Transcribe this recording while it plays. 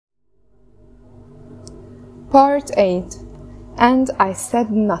Part 8. And I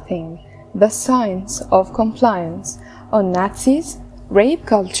Said Nothing. The Science of Compliance on Nazis, Rape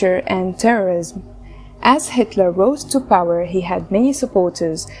Culture and Terrorism. As Hitler rose to power, he had many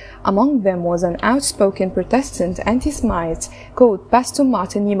supporters. Among them was an outspoken Protestant anti-Semite called Pastor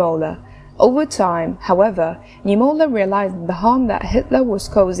Martin Niemöller. Over time, however, Niemöller realized the harm that Hitler was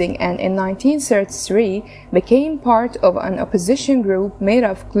causing and in 1933 became part of an opposition group made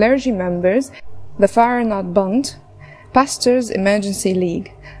of clergy members, the Bund, Pastors Emergency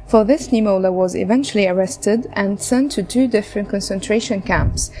League. For this, Niemöller was eventually arrested and sent to 2 different concentration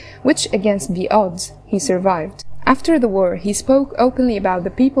camps, which, against the odds, he survived. After the war, he spoke openly about the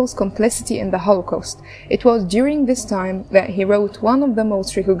people's complicity in the Holocaust. It was during this time that he wrote one of the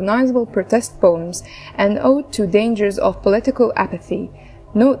most recognizable protest poems, An Ode to Dangers of Political Apathy.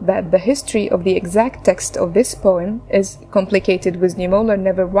 Note that the history of the exact text of this poem is complicated, with Niemöller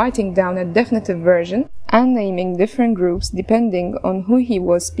never writing down a definitive version and naming different groups depending on who he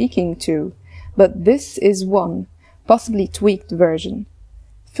was speaking to. But this is one, possibly tweaked version.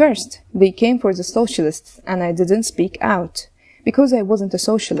 First, they came for the socialists, and I didn't speak out, because I wasn't a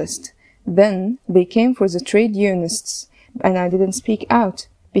socialist. Then, they came for the trade unionists, and I didn't speak out,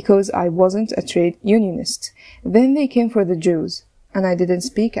 because I wasn't a trade unionist. Then they came for the Jews, and I didn't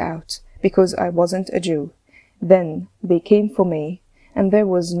speak out, because I wasn't a Jew. Then they came for me, and there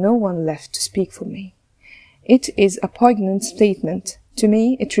was no one left to speak for me. It is a poignant statement. To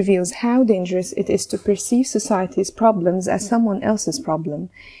me, it reveals how dangerous it is to perceive society's problems as someone else's problem.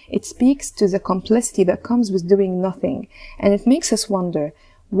 It speaks to the complicity that comes with doing nothing, and it makes us wonder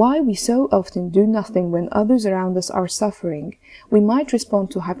why we so often do nothing when others around us are suffering. We might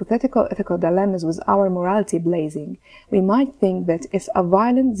respond to hypothetical ethical dilemmas with our morality blazing. We might think that if a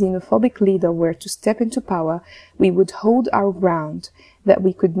violent xenophobic leader were to step into power, we would hold our ground, that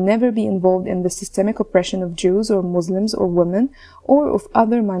we could never be involved in the systemic oppression of Jews or Muslims or women or of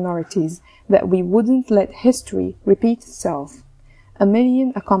other minorities, that we wouldn't let history repeat itself.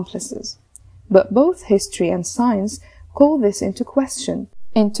 1,000,000 accomplices. But both history and science call this into question.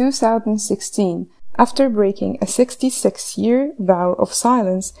 In 2016, after breaking a 66-year vow of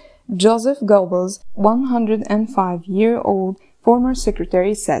silence, Joseph Goebbels, 105-year-old former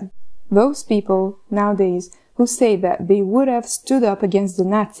secretary, said, "Those people, nowadays, who say that they would have stood up against the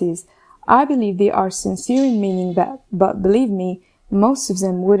Nazis, I believe they are sincere in meaning that, but believe me, most of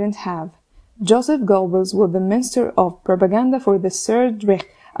them wouldn't have." Joseph Goebbels was the Minister of Propaganda for the Third Reich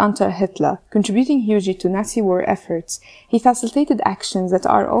under Hitler, contributing hugely to Nazi war efforts. He facilitated actions that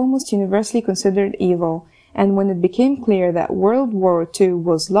are almost universally considered evil, and when it became clear that World War II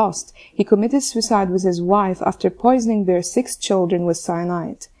was lost, he committed suicide with his wife after poisoning their 6 children with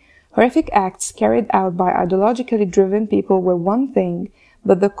cyanide. Horrific acts carried out by ideologically driven people were one thing,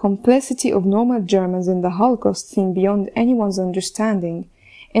 but the complicity of normal Germans in the Holocaust seemed beyond anyone's understanding.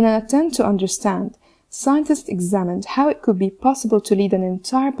 In an attempt to understand, scientists examined how it could be possible to lead an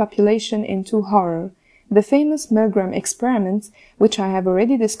entire population into horror. The famous Milgram experiments, which I have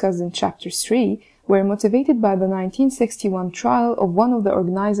already discussed in Chapter 3, were motivated by the 1961 trial of one of the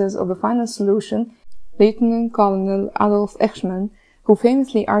organizers of the Final Solution, Lieutenant Colonel Adolf Eichmann, who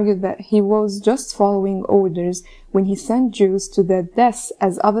famously argued that he was just following orders when he sent Jews to their deaths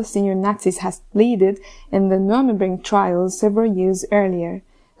as other senior Nazis had pleaded in the Nuremberg trials several years earlier.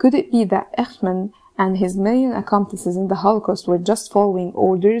 Could it be that Eichmann and his 1,000,000 accomplices in the Holocaust were just following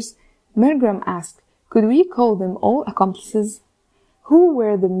orders? Milgram asked, could we call them all accomplices? Who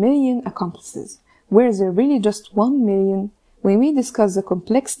were the 1,000,000 accomplices? Were there really just 1,000,000? When we discuss the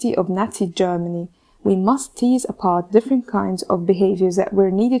complexity of Nazi Germany, we must tease apart different kinds of behaviors that were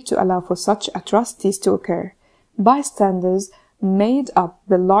needed to allow for such atrocities to occur. Bystanders made up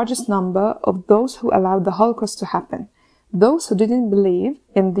the largest number of those who allowed the Holocaust to happen. Those who didn't believe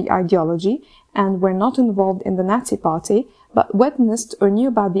in the ideology and were not involved in the Nazi party, but witnessed or knew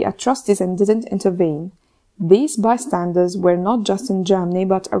about the atrocities and didn't intervene. These bystanders were not just in Germany,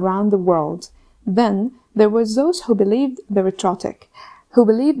 but around the world. Then, there were those who believed the rhetoric, who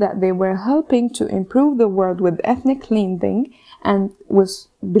believed that they were helping to improve the world with ethnic cleansing, and with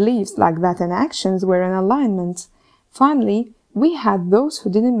beliefs like that and actions were in alignment. Finally, we had those who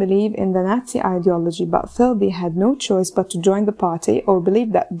didn't believe in the Nazi ideology but felt they had no choice but to join the party or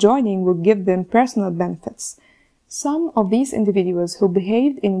believed that joining would give them personal benefits. Some of these individuals who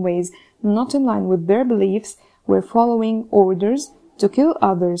behaved in ways not in line with their beliefs were following orders to kill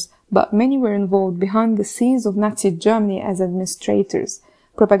others, but many were involved behind the scenes of Nazi Germany as administrators,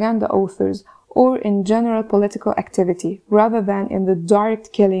 propaganda authors, or in general political activity, rather than in the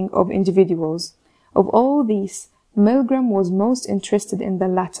direct killing of individuals. Of all these, Milgram was most interested in the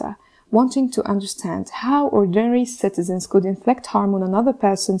latter. wanting to understand how ordinary citizens could inflict harm on another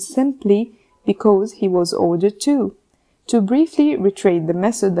person simply because he was ordered to. To briefly reiterate the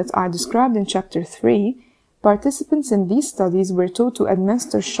method that I described in Chapter 3, participants in these studies were taught to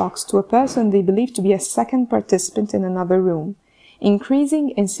administer shocks to a person they believed to be a second participant in another room,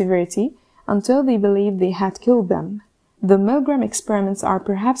 increasing in severity until they believed they had killed them. The Milgram experiments are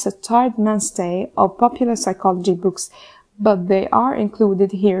perhaps a tired mainstay of popular psychology books, but they are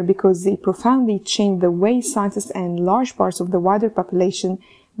included here because they profoundly changed the way scientists and large parts of the wider population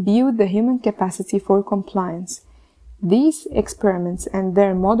viewed the human capacity for compliance. These experiments and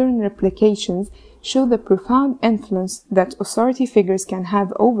their modern replications show the profound influence that authority figures can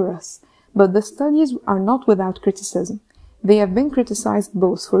have over us, but the studies are not without criticism. They have been criticized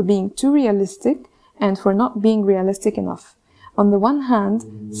both for being too realistic and for not being realistic enough. On the one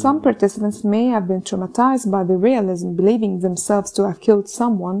hand, some participants may have been traumatized by the realism, believing themselves to have killed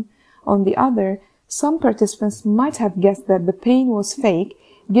someone. On the other, some participants might have guessed that the pain was fake,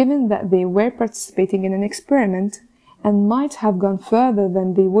 given that they were participating in an experiment, and might have gone further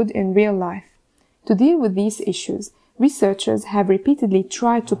than they would in real life. To deal with these issues, researchers have repeatedly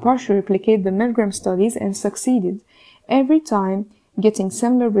tried to partially replicate the Milgram studies and succeeded, every time getting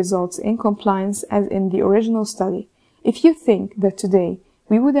similar results in compliance as in the original study. If you think that today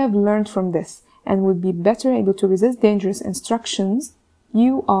we would have learned from this and would be better able to resist dangerous instructions,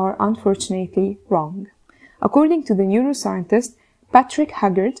 you are unfortunately wrong. According to the neuroscientist Patrick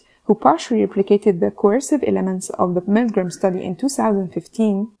Haggard, who partially replicated the coercive elements of the Milgram study in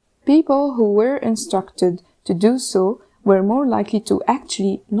 2015, people who were instructed to do so were more likely to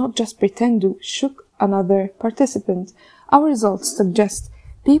actually not just pretend to shock another participant. Our results suggest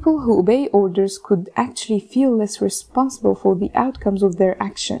people who obey orders could actually feel less responsible for the outcomes of their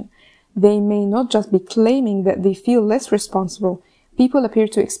action. They may not just be claiming that they feel less responsible. People appear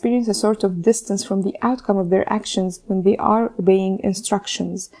to experience a sort of distance from the outcome of their actions when they are obeying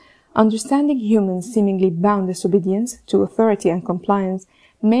instructions. Understanding humans' seemingly boundless obedience to authority and compliance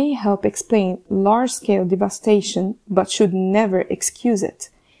may help explain large-scale devastation, but should never excuse it.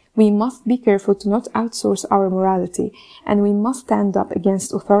 We must be careful to not outsource our morality, and we must stand up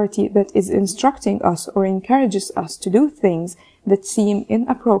against authority that is instructing us or encourages us to do things that seem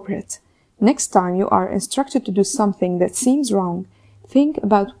inappropriate. Next time you are instructed to do something that seems wrong, think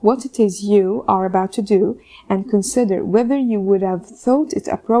about what it is you are about to do and consider whether you would have thought it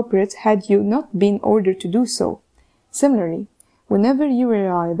appropriate had you not been ordered to do so. Similarly, whenever you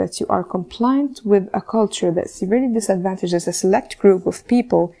realize that you are compliant with a culture that severely disadvantages a select group of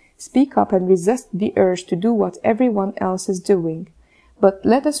people, speak up and resist the urge to do what everyone else is doing. But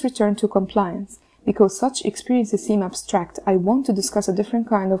let us return to compliance. Because such experiences seem abstract, I want to discuss a different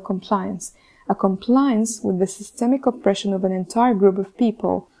kind of compliance. A compliance with the systemic oppression of an entire group of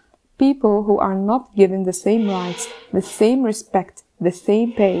people. People who are not given the same rights, the same respect, the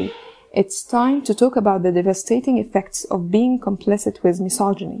same pay. It's time to talk about the devastating effects of being complicit with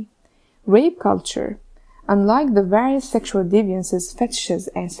misogyny. Rape culture. Unlike the various sexual deviances, fetishes,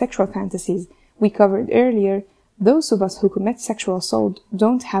 and sexual fantasies we covered earlier, those of us who commit sexual assault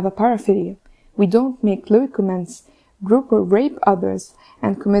don't have a paraphilia. We don't make lewd comments, group or rape others,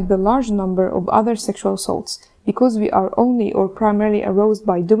 and commit the large number of other sexual assaults because we are only or primarily aroused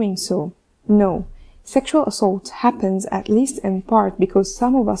by doing so. No. Sexual assault happens at least in part because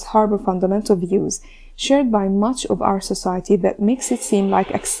some of us harbor fundamental views shared by much of our society that makes it seem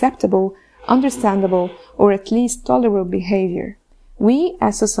like acceptable, understandable, or at least tolerable behavior. We,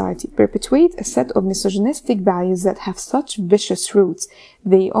 as society, perpetuate a set of misogynistic values that have such vicious roots,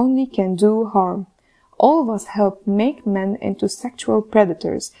 they only can do harm. All of us help make men into sexual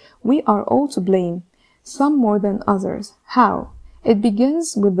predators. We are all to blame, some more than others. How? It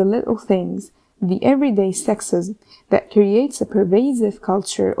begins with the little things, the everyday sexism that creates a pervasive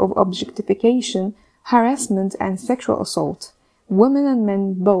culture of objectification, harassment, and sexual assault. Women and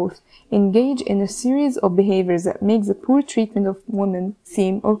men both engage in a series of behaviors that make the poor treatment of women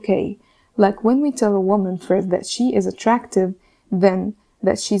seem okay. Like when we tell a woman first that she is attractive, then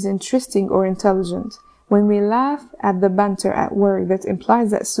that she's interesting or intelligent. When we laugh at the banter at work that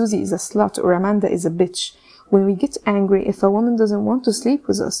implies that Susie is a slut or Amanda is a bitch. When we get angry if a woman doesn't want to sleep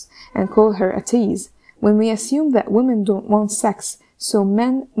with us and call her a tease. When we assume that women don't want sex, so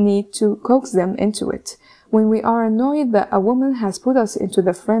men need to coax them into it. When we are annoyed that a woman has put us into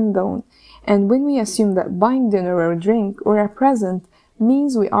the friend zone, and when we assume that buying dinner or a drink or a present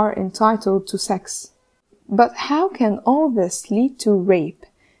means we are entitled to sex. But how can all this lead to rape?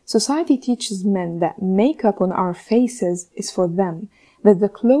 Society teaches men that makeup on our faces is for them, that the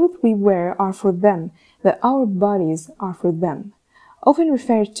clothes we wear are for them, that our bodies are for them. often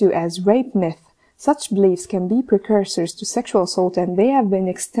referred to as rape myth. Such beliefs can be precursors to sexual assault and they have been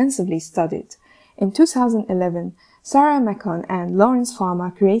extensively studied. In 2011, Sarah McCon and Lawrence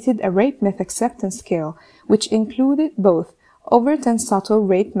Fama created a rape myth acceptance scale, which included both overt and subtle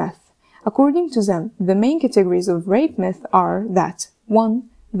rape myth. According to them, the main categories of rape myth are that 1.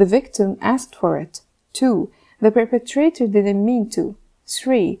 The victim asked for it. 2. The perpetrator didn't mean to.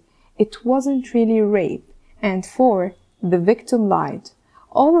 3. It wasn't really rape. And 4. The victim lied.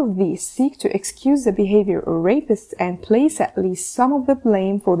 All of these seek to excuse the behavior of rapists and place at least some of the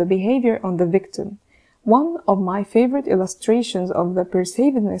blame for the behavior on the victim. One of my favorite illustrations of the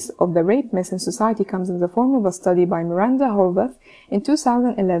pervasiveness of the rape myth in society comes in the form of a study by Miranda Horvath in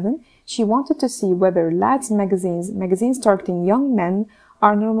 2011. She wanted to see whether lads magazines targeting young men,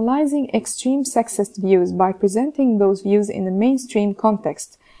 are normalizing extreme sexist views by presenting those views in a mainstream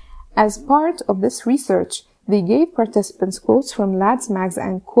context. As part of this research, they gave participants quotes from lads mags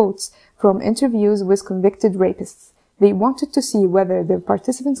and quotes from interviews with convicted rapists. They wanted to see whether the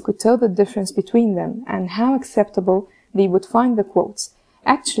participants could tell the difference between them and how acceptable they would find the quotes.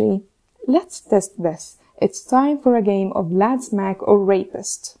 Actually, let's test this. It's time for a game of lads mag or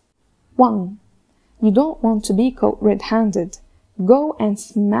rapist. 1. You don't want to be caught red-handed. Go and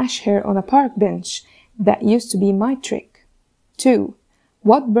smash her on a park bench. That used to be my trick. 2.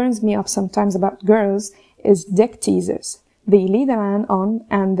 What burns me up sometimes about girls is dick teasers. They lead a man on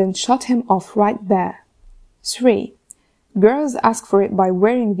and then shut him off right there. 3. Girls ask for it by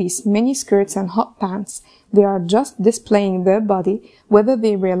wearing these mini skirts and hot pants. They are just displaying their body. Whether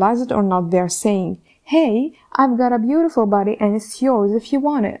they realize it or not, they are saying, "Hey, I've got a beautiful body and it's yours if you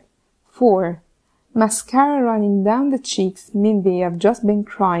want it." 4. Mascara running down the cheeks mean they have just been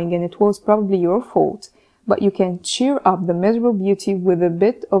crying and it was probably your fault, but you can cheer up the miserable beauty with a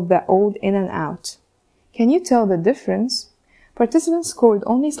bit of that old in and out. Can you tell the difference? Participants scored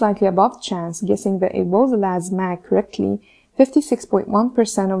only slightly above chance, guessing that it was a lad's mag correctly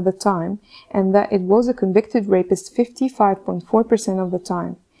 56.1% of the time, and that it was a convicted rapist 55.4% of the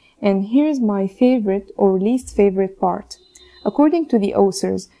time. And here's my favorite or least favorite part. According to the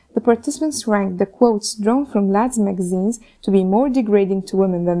authors, the participants ranked the quotes drawn from lads magazines to be more degrading to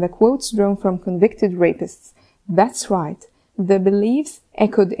women than the quotes drawn from convicted rapists. That's right. The beliefs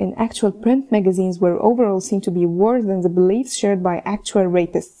echoed in actual print magazines were overall seen to be worse than the beliefs shared by actual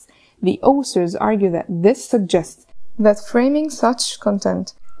rapists. The authors argue that this suggests that framing such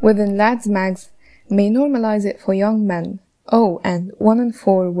content within lads mags may normalize it for young men. Oh, and 1 and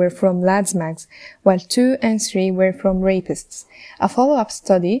 4 were from lads mags, while 2 and 3 were from rapists. A follow-up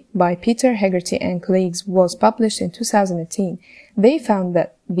study by Peter Hegarty and colleagues was published in 2018. They found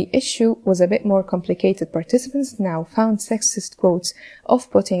that the issue was a bit more complicated. Participants now found sexist quotes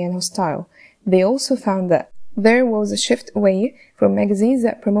off-putting and hostile. They also found that there was a shift away from magazines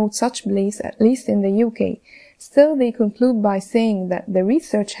that promote such beliefs, at least in the UK. Still, they conclude by saying that the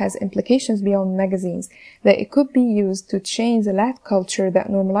research has implications beyond magazines, that it could be used to change the lad culture that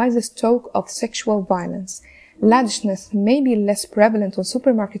normalizes talk of sexual violence. Laddishness may be less prevalent on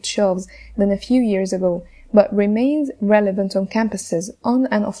supermarket shelves than a few years ago, but remains relevant on campuses, on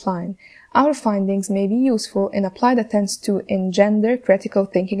and offline. Our findings may be useful in applied attempts to engender critical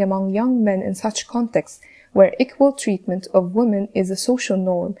thinking among young men in such contexts, where equal treatment of women is a social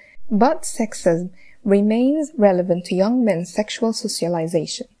norm, but sexism remains relevant to young men's sexual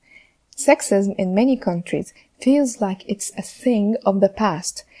socialization. Sexism in many countries feels like it's a thing of the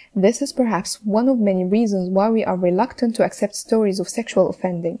past. This is perhaps one of many reasons why we are reluctant to accept stories of sexual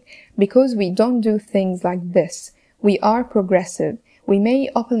offending, because we don't do things like this. We are progressive. We may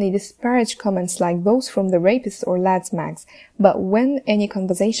openly disparage comments like those from the rapists or lads mags, but when any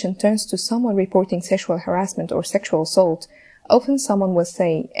conversation turns to someone reporting sexual harassment or sexual assault, often someone will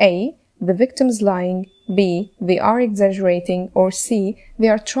say, A, the victim's lying, B, they are exaggerating, or C, they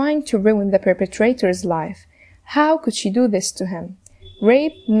are trying to ruin the perpetrator's life. How could she do this to him?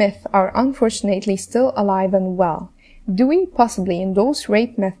 Rape myths are unfortunately still alive and well. Do we possibly endorse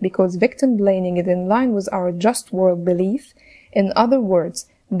rape myth because victim blaming is in line with our just world belief? In other words,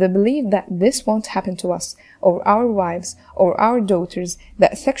 the belief that this won't happen to us, or our wives, or our daughters,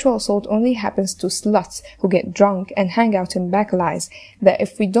 that sexual assault only happens to sluts who get drunk and hang out in back alleys, that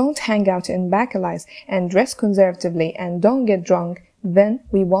if we don't hang out in back alleys and dress conservatively and don't get drunk, then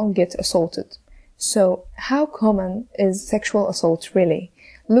we won't get assaulted. So, how common is sexual assault really?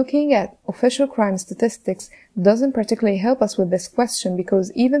 Looking at official crime statistics doesn't particularly help us with this question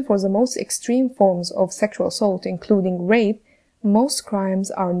because even for the most extreme forms of sexual assault, including rape, most crimes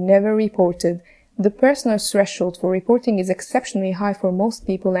are never reported. The personal threshold for reporting is exceptionally high for most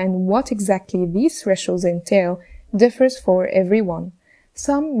people, and what exactly these thresholds entail differs for everyone.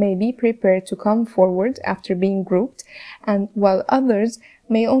 Some may be prepared to come forward after being groped, and while others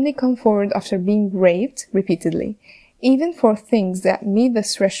may only come forward after being raped repeatedly. Even for things that meet the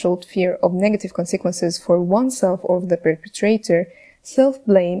threshold fear of negative consequences for oneself or the perpetrator,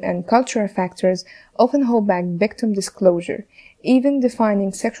 self-blame and cultural factors often hold back victim disclosure. Even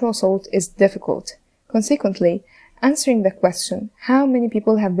defining sexual assault is difficult. Consequently, answering the question, how many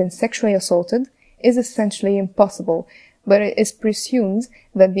people have been sexually assaulted, is essentially impossible, but it is presumed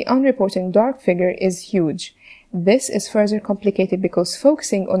that the unreported dark figure is huge. This is further complicated because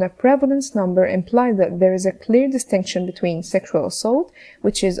focusing on a prevalence number implies that there is a clear distinction between sexual assault,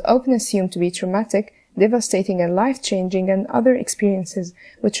 which is often assumed to be traumatic, devastating and life-changing, and other experiences,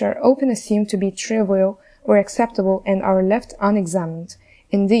 which are often assumed to be trivial or acceptable and are left unexamined.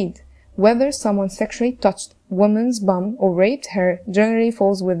 Indeed, whether someone sexually touched woman's bum or raped her generally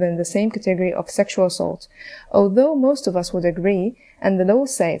falls within the same category of sexual assault, although most of us would agree, and the law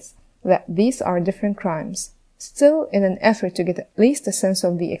says, that these are different crimes. Still, in an effort to get at least a sense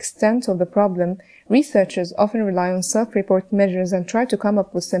of the extent of the problem, researchers often rely on self-report measures and try to come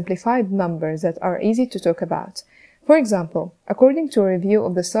up with simplified numbers that are easy to talk about. For example, according to a review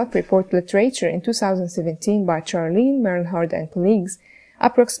of the self-report literature in 2017 by Charlene Mernhard and colleagues,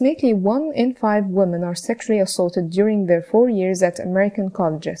 approximately 1 in 5 women are sexually assaulted during their 4 years at American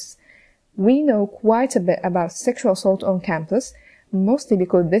colleges. We know quite a bit about sexual assault on campus, mostly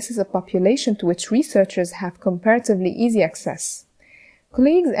because this is a population to which researchers have comparatively easy access.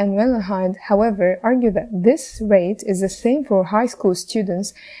 Colleagues and Mernhard, however, argue that this rate is the same for high school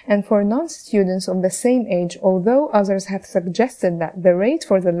students and for non-students of the same age, although others have suggested that the rate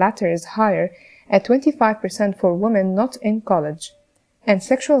for the latter is higher, at 25% for women not in college. And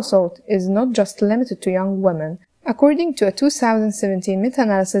sexual assault is not just limited to young women. According to a 2017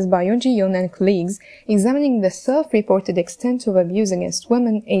 meta-analysis by Yoonji Yoon and colleagues, examining the self-reported extent of abuse against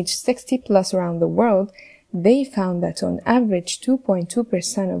women aged 60 plus around the world, they found that on average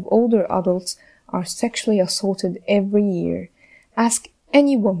 2.2% of older adults are sexually assaulted every year. Ask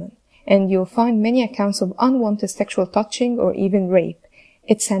any woman, and you'll find many accounts of unwanted sexual touching or even rape.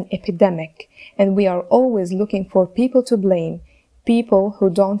 It's an epidemic, and we are always looking for people to blame, people who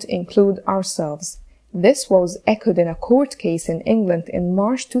don't include ourselves. This was echoed in a court case in England in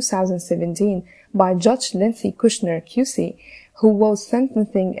March 2017 by Judge Lindsay Kushner QC, who was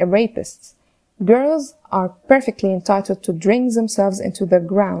sentencing a rapist. Girls are perfectly entitled to drink themselves into the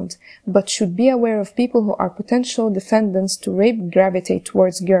ground, but should be aware of people who are potential defendants to rape gravitate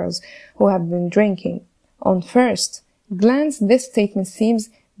towards girls who have been drinking. On first glance, this statement seems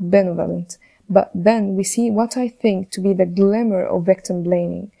benevolent, but then we see what I think to be the glimmer of victim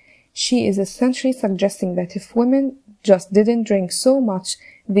blaming. She is essentially suggesting that if women just didn't drink so much,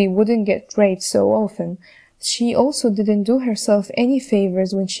 they wouldn't get raped so often. She also didn't do herself any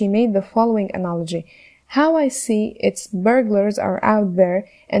favors when she made the following analogy. How I see it's burglars are out there,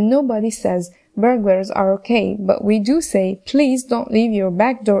 and nobody says burglars are okay, but we do say, please don't leave your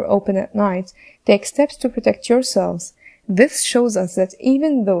back door open at night. Take steps to protect yourselves. This shows us that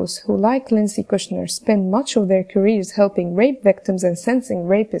even those who, like Lindsay Kushner, spend much of their careers helping rape victims and sentencing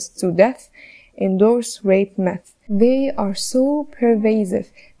rapists to death, endorse rape myths. They are so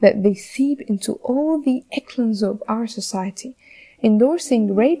pervasive that they seep into all the echelons of our society.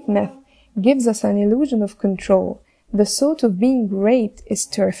 Endorsing rape myth gives us an illusion of control. The thought of being raped is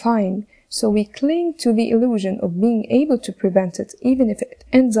terrifying, so we cling to the illusion of being able to prevent it, even if it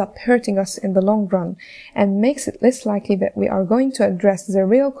ends up hurting us in the long run, and makes it less likely that we are going to address the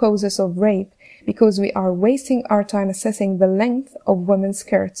real causes of rape because we are wasting our time assessing the length of women's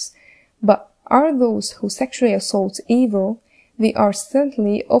skirts. But are those who sexually assault evil? They are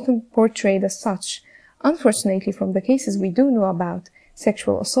certainly often portrayed as such. Unfortunately, from the cases we do know about,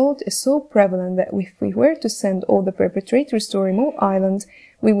 sexual assault is so prevalent that if we were to send all the perpetrators to a remote island,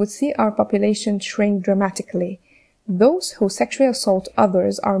 we would see our population shrink dramatically. Those who sexually assault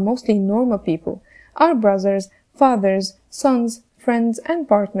others are mostly normal people, our brothers, fathers, sons, friends, and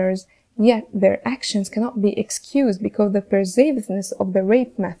partners, yet their actions cannot be excused because of the pervasiveness of the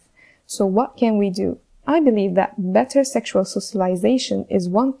rape myth. So what can we do? I believe that better sexual socialization is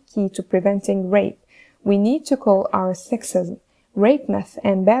one key to preventing rape. We need to call our sexism, rape myth,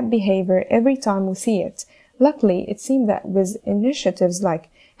 and bad behavior every time we see it. Luckily, it seemed that with initiatives like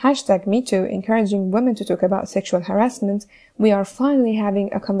 #MeToo encouraging women to talk about sexual harassment, we are finally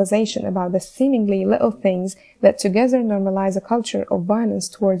having a conversation about the seemingly little things that together normalize a culture of violence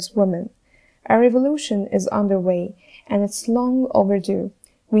towards women. A revolution is underway, and it's long overdue.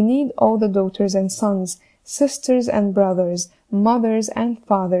 We need all the daughters and sons, sisters and brothers, mothers and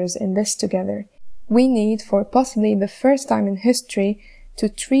fathers in this together. We need, for possibly the first time in history, to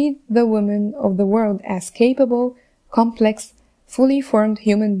treat the women of the world as capable, complex, fully formed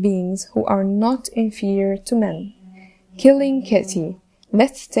human beings who are not inferior to men. Killing Kitty.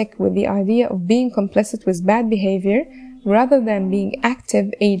 Let's stick with the idea of being complicit with bad behavior rather than being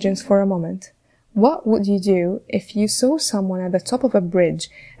active agents for a moment. What would you do if you saw someone at the top of a bridge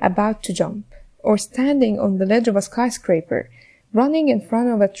about to jump, or standing on the ledge of a skyscraper, running in front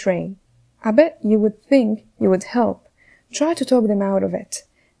of a train? I bet you would think you would help. Try to talk them out of it.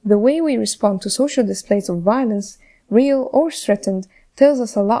 The way we respond to social displays of violence, real or threatened, tells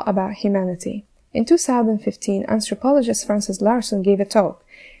us a lot about humanity. In 2015, anthropologist Frances Larson gave a talk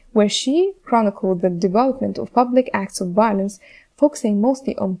where she chronicled the development of public acts of violence, focusing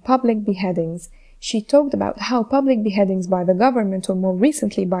mostly on public beheadings. She talked about how public beheadings by the government or more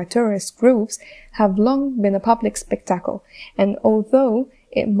recently by terrorist groups have long been a public spectacle, and although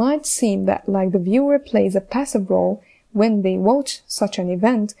it might seem that like the viewer plays a passive role when they watch such an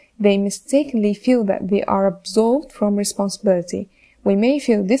event, they mistakenly feel that they are absolved from responsibility. We may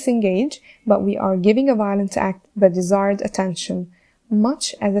feel disengaged, but we are giving a violent act the desired attention.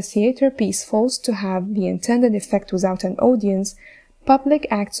 Much as a theater piece fails to have the intended effect without an audience, public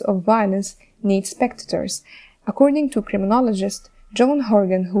acts of violence need spectators. According to criminologist John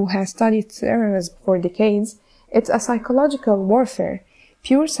Horgan, who has studied terrorism for decades, it's a psychological warfare,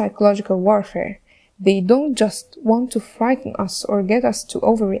 pure psychological warfare. They don't just want to frighten us or get us to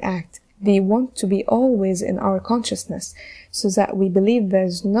overreact. They want to be always in our consciousness, so that we believe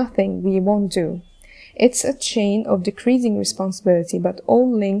there's nothing we won't do. It's a chain of decreasing responsibility, but all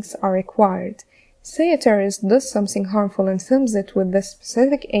links are required. Say a terrorist does something harmful and films it with the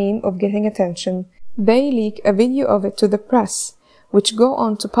specific aim of getting attention. They leak a video of it to the press, which go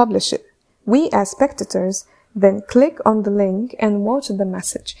on to publish it. We, as spectators, then click on the link and watch the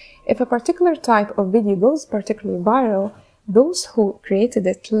message. If a particular type of video goes particularly viral, those who created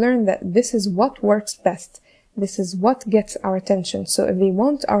it learn that this is what works best. This is what gets our attention. So if they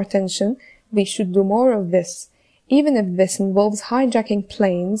want our attention, they should do more of this. Even if this involves hijacking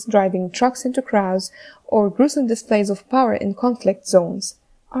planes, driving trucks into crowds, or gruesome displays of power in conflict zones.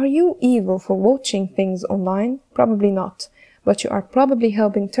 Are you evil for watching things online? Probably not. But you are probably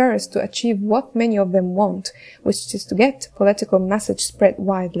helping terrorists to achieve what many of them want, which is to get political message spread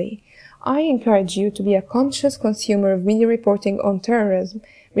widely. I encourage you to be a conscious consumer of media reporting on terrorism,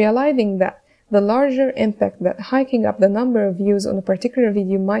 realizing that the larger impact that hiking up the number of views on a particular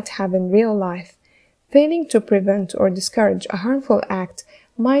video might have in real life. Failing to prevent or discourage a harmful act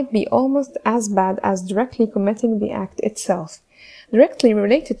might be almost as bad as directly committing the act itself. Directly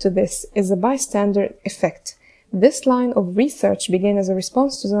related to this is the bystander effect. This line of research began as a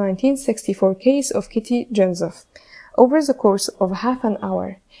response to the 1964 case of Kitty Genevieve. Over the course of half an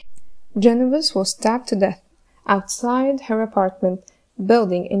hour, Genevieve was stabbed to death outside her apartment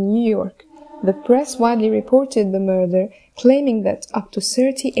building in New York. The press widely reported the murder, claiming that up to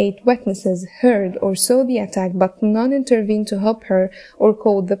 38 witnesses heard or saw the attack, but none intervened to help her or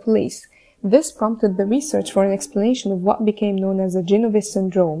called the police. This prompted the research for an explanation of what became known as the Genevieve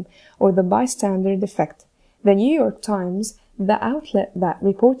syndrome, or the bystander effect. The New York Times, the outlet that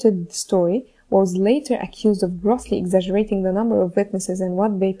reported the story, was later accused of grossly exaggerating the number of witnesses and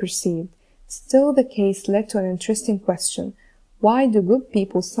what they perceived. Still, the case led to an interesting question. Why do good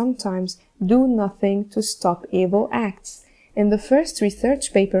people sometimes do nothing to stop evil acts? In the first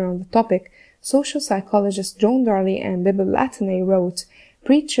research paper on the topic, social psychologists John Darley and Bibi Latane wrote,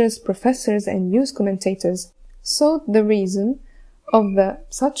 preachers, professors, and news commentators sought the reason of the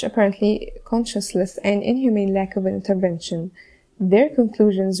such apparently conscienceless and inhumane lack of intervention. Their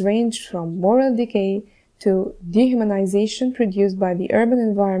conclusions ranged from moral decay to dehumanization produced by the urban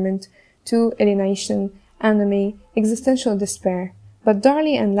environment to alienation, enemy, existential despair. But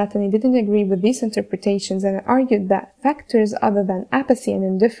Darley and Latane didn't agree with these interpretations and argued that factors other than apathy and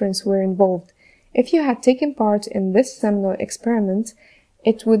indifference were involved. If you had taken part in this seminal experiment,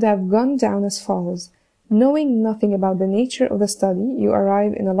 it would have gone down as follows. Knowing nothing about the nature of the study, you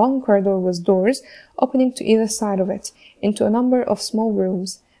arrive in a long corridor with doors opening to either side of it, into a number of small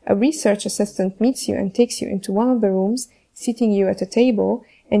rooms. A research assistant meets you and takes you into one of the rooms, seating you at a table,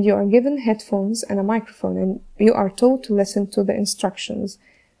 and you are given headphones and a microphone, and you are told to listen to the instructions.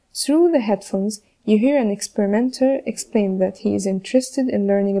 Through the headphones, you hear an experimenter explain that he is interested in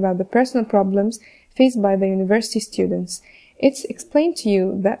learning about the personal problems faced by the university students. It's explained to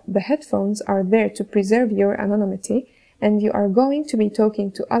you that the headphones are there to preserve your anonymity, and you are going to be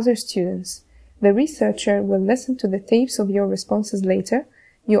talking to other students. The researcher will listen to the tapes of your responses later,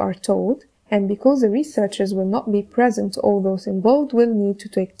 you are told, and because the researchers will not be present, all those involved will need to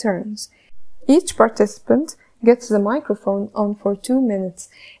take turns. Each participant gets the microphone on for 2 minutes,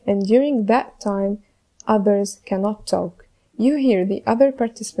 and during that time, others cannot talk. You hear the other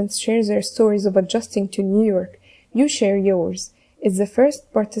participants share their stories of adjusting to New York. You share yours. It's the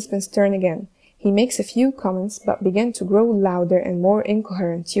first participant's turn again. He makes a few comments, but begin to grow louder and more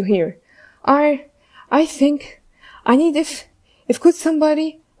incoherent. You hear, I think I need if could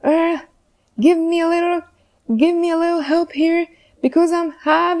somebody, give me a little help here, because I'm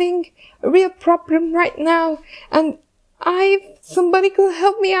having a real problem right now, and if somebody could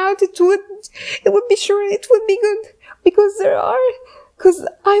help me out, it would be good, because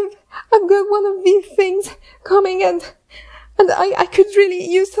I've got one of these things coming, and I could really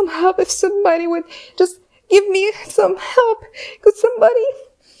use some help. If somebody would just give me some help. Could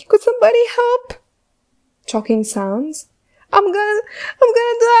somebody help? Choking sounds. I'm gonna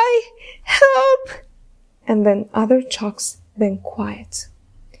die. Help! And then other chokes, then quiet.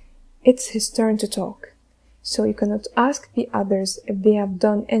 It's his turn to talk. So you cannot ask the others if they have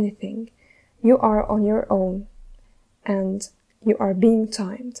done anything. You are on your own, and you are being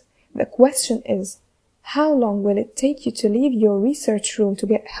timed. The question is, how long will it take you to leave your research room to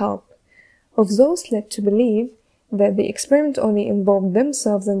get help? Of those led to believe that the experiment only involved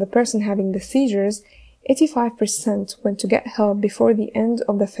themselves and the person having the seizures, 85% went to get help before the end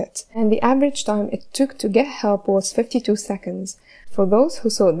of the fit, and the average time it took to get help was 52 seconds. For those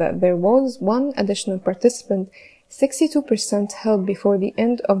who saw that there was one additional participant, 62% held before the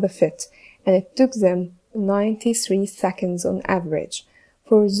end of the fit, and it took them 93 seconds on average.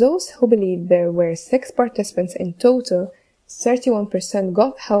 For those who believed there were 6 participants in total, 31%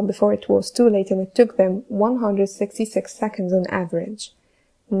 got help before it was too late, and it took them 166 seconds on average.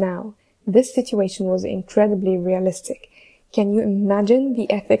 Now, this situation was incredibly realistic. Can you imagine the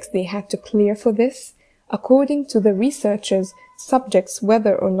ethics they had to clear for this? According to the researchers, subjects,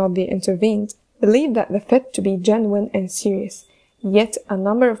 whether or not they intervened, believed that the fit to be genuine and serious. Yet a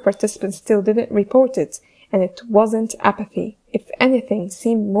number of participants still didn't report it, and it wasn't apathy. If anything,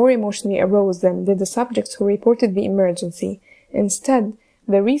 seemed more emotionally aroused than did the subjects who reported the emergency. Instead,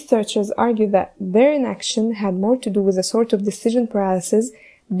 the researchers argued that their inaction had more to do with a sort of decision paralysis,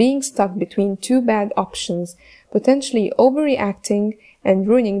 being stuck between 2 bad options, potentially overreacting and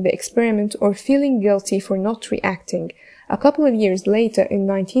ruining the experiment, or feeling guilty for not reacting. A couple of years later, in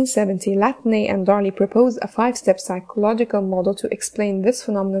 1970, Latney and Darley proposed a 5-step psychological model to explain this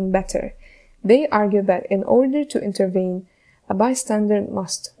phenomenon better. They argued that in order to intervene, a bystander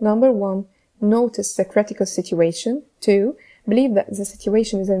must, number 1, notice the critical situation, 2, believe that the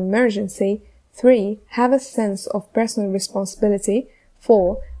situation is an emergency, 3, have a sense of personal responsibility,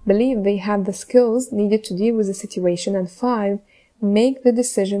 4, believe they have the skills needed to deal with the situation, and 5, make the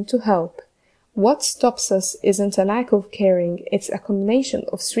decision to help. What stops us isn't a lack of caring, it's a combination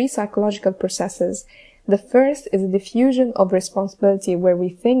of 3 psychological processes. The first is a diffusion of responsibility, where we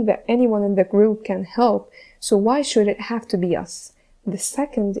think that anyone in the group can help, so why should it have to be us? The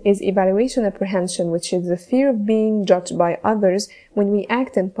second is evaluation apprehension, which is the fear of being judged by others when we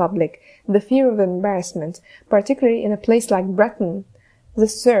act in public, the fear of embarrassment, particularly in a place like Britain. The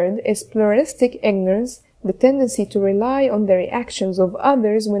third is pluralistic ignorance, the tendency to rely on the reactions of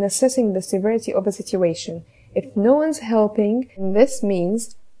others when assessing the severity of a situation. If no one's helping, this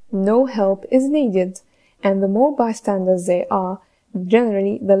means no help is needed, and the more bystanders they are,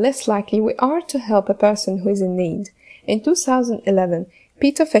 generally the less likely we are to help a person who is in need. In 2011,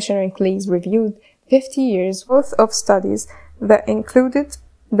 Peter Fisher and colleagues reviewed 50 years worth of studies that included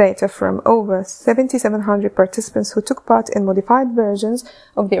data from over 7,700 participants who took part in modified versions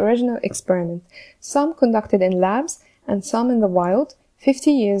of the original experiment, some conducted in labs and some in the wild.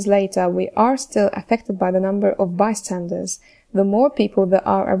 50 years later, we are still affected by the number of bystanders. The more people that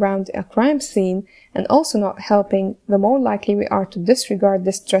are around a crime scene and also not helping, the more likely we are to disregard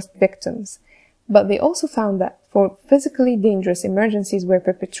distressed victims. But they also found that for physically dangerous emergencies where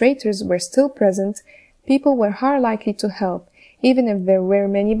perpetrators were still present, people were higher likely to help, even if there were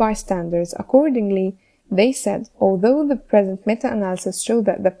many bystanders. Accordingly, they said, although the present meta-analysis showed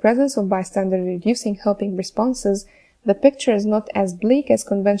that the presence of bystanders reducing helping responses, the picture is not as bleak as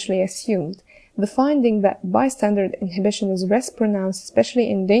conventionally assumed. The finding that bystander inhibition is less pronounced,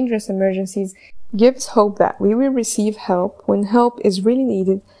 especially in dangerous emergencies, gives hope that we will receive help when help is really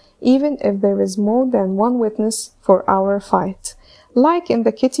needed, even if there is more than one witness for our fight. Like in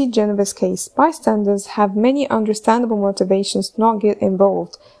the Kitty Genovese case, bystanders have many understandable motivations to not get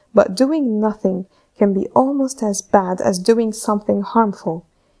involved, but doing nothing can be almost as bad as doing something harmful.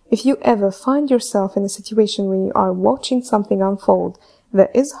 If you ever find yourself in a situation where you are watching something unfold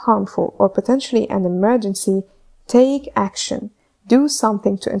that is harmful or potentially an emergency, take action. Do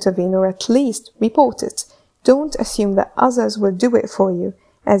something to intervene, or at least report it. Don't assume that others will do it for you,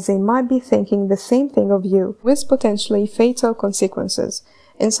 as they might be thinking the same thing of you, with potentially fatal consequences.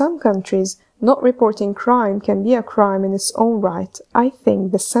 In some countries, not reporting crime can be a crime in its own right. I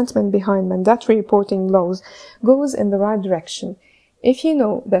think the sentiment behind mandatory reporting laws goes in the right direction. If you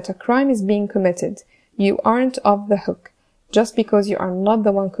know that a crime is being committed, you aren't off the hook, just because you are not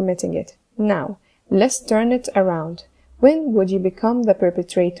the one committing it. Now, let's turn it around. When would you become the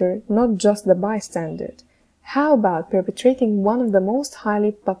perpetrator, not just the bystander? How about perpetrating one of the most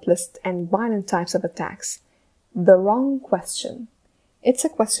highly populist and violent types of attacks? The wrong question. It's a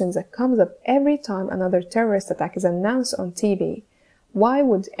question that comes up every time another terrorist attack is announced on TV. Why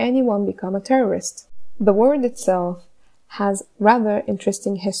would anyone become a terrorist? The word itself has rather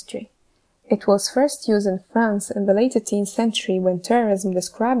interesting history. It was first used in France in the late 18th century when terrorism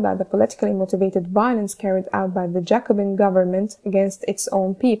described by the politically motivated violence carried out by the Jacobin government against its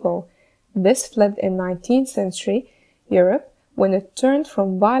own people. This flipped in 19th century Europe when it turned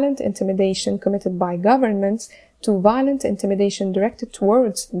from violent intimidation committed by governments to violent intimidation directed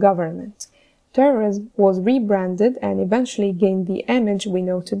towards government. Terrorism was rebranded and eventually gained the image we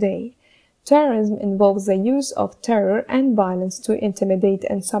know today. Terrorism involves the use of terror and violence to intimidate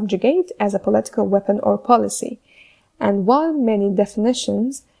and subjugate as a political weapon or policy. And while many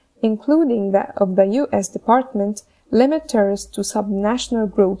definitions, including that of the U.S. Department, limit terrorists to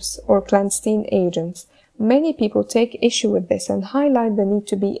subnational groups or clandestine agents, many people take issue with this and highlight the need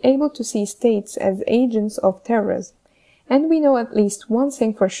to be able to see states as agents of terrorism. And we know at least one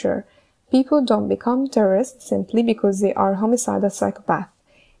thing for sure. People don't become terrorists simply because they are homicidal psychopaths.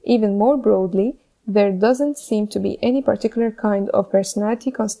 Even more broadly, there doesn't seem to be any particular kind of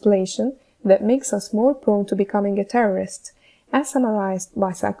personality constellation that makes us more prone to becoming a terrorist. As summarized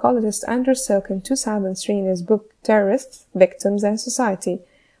by psychologist Andrew Silk in 2003 in his book Terrorists, Victims and Society,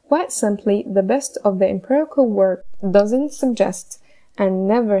 quite simply, the best of the empirical work doesn't suggest and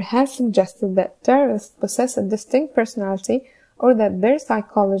never has suggested that terrorists possess a distinct personality or that their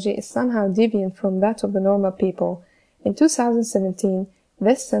psychology is somehow deviant from that of the normal people. In 2017,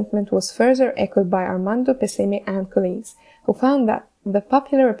 this sentiment was further echoed by Armando Peseme and colleagues, who found that the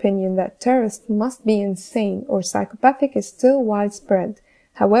popular opinion that terrorists must be insane or psychopathic is still widespread.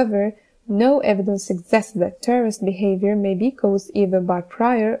 However, no evidence exists that terrorist behavior may be caused either by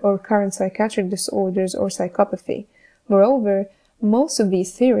prior or current psychiatric disorders or psychopathy. Moreover, most of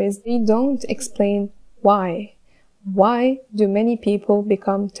these theories, they don't explain why. Why do many people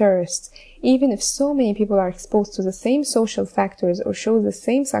become terrorists? Even if so many people are exposed to the same social factors or show the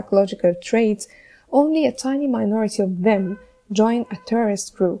same psychological traits, only a tiny minority of them join a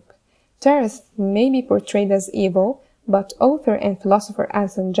terrorist group. Terrorists may be portrayed as evil, but author and philosopher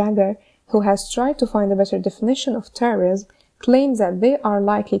Alison Jagger, who has tried to find a better definition of terrorism, claims that they are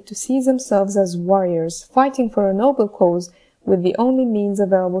likely to see themselves as warriors fighting for a noble cause with the only means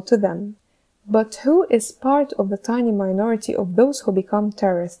available to them. But who is part of the tiny minority of those who become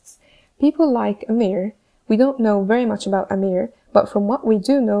terrorists? People like Amir. We don't know very much about Amir, but from what we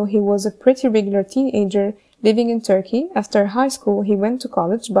do know, he was a pretty regular teenager living in Turkey. After high school, he went to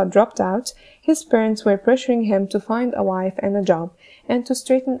college but dropped out. His parents were pressuring him to find a wife and a job and to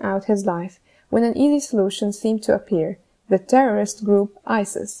straighten out his life, when an easy solution seemed to appear. The terrorist group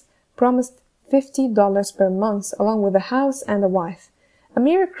ISIS promised $50 per month along with a house and a wife.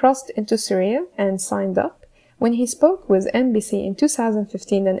 Amir crossed into Syria and signed up. When he spoke with NBC in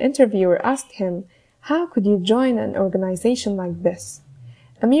 2015, an interviewer asked him, "How could you join an organization like this?"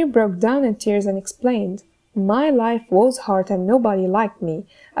 Amir broke down in tears and explained, "My life was hard and nobody liked me.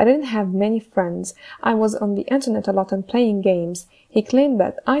 I didn't have many friends. I was on the internet a lot and playing games." He claimed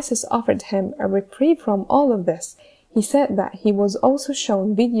that ISIS offered him a reprieve from all of this. He said that he was also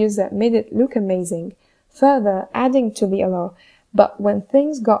shown videos that made it look amazing, further adding to the allure. But when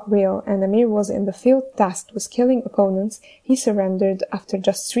things got real and Amir was in the field tasked with killing opponents, he surrendered after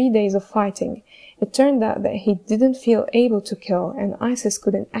just 3 days of fighting. It turned out that he didn't feel able to kill, and ISIS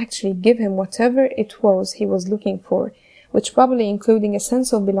couldn't actually give him whatever it was he was looking for, which probably including a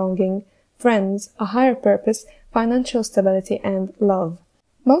sense of belonging, friends, a higher purpose, financial stability, and love.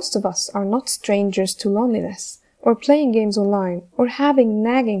 Most of us are not strangers to loneliness, or playing games online, or having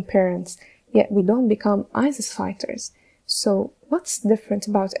nagging parents, yet we don't become ISIS fighters. So, what's different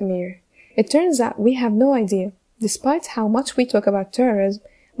about Amir? It turns out we have no idea. Despite how much we talk about terrorism,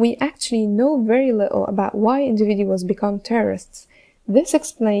 we actually know very little about why individuals become terrorists. This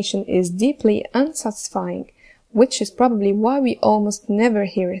explanation is deeply unsatisfying, which is probably why we almost never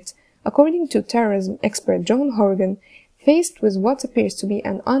hear it. According to terrorism expert John Horgan, faced with what appears to be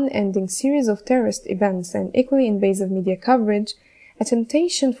an unending series of terrorist events and equally invasive media coverage, A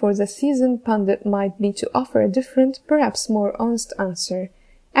temptation for the seasoned pundit might be to offer a different, perhaps more honest answer.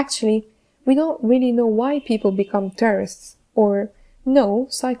 Actually, we don't really know why people become terrorists, or no,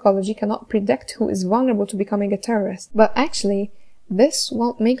 psychology cannot predict who is vulnerable to becoming a terrorist. But actually, this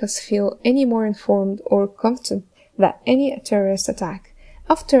won't make us feel any more informed or confident that any terrorist attack.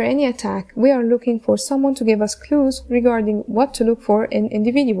 After any attack, we are looking for someone to give us clues regarding what to look for in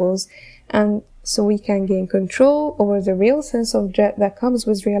individuals, and so we can gain control over the real sense of dread that comes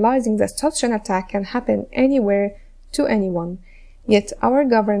with realizing that such an attack can happen anywhere to anyone. Yet our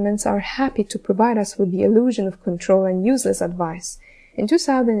governments are happy to provide us with the illusion of control and useless advice. In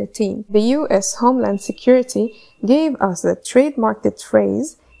 2018, the US Homeland Security gave us the trademarked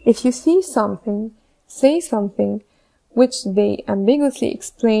phrase, "If you see something, say something," which they ambiguously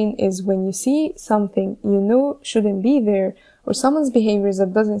explain is when you see something you know shouldn't be there, or someone's behavior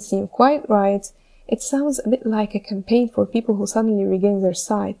that doesn't seem quite right. It sounds a bit like a campaign for people who suddenly regain their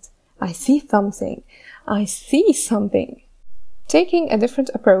sight. I see something. I see something. Taking a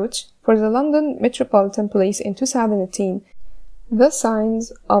different approach, for the London Metropolitan Police in 2018, the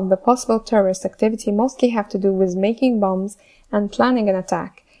signs of the possible terrorist activity mostly have to do with making bombs and planning an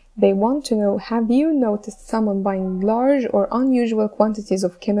attack. They want to know, have you noticed someone buying large or unusual quantities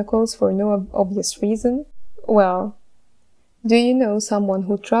of chemicals for no obvious reason? Well, do you know someone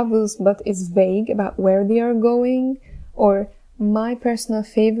who travels but is vague about where they are going? Or, my personal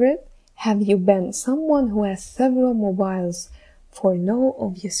favorite, have you been someone who has several mobiles for no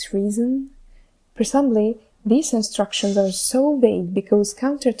obvious reason? Presumably, these instructions are so vague because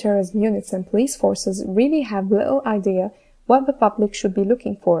counterterrorism units and police forces really have little idea what the public should be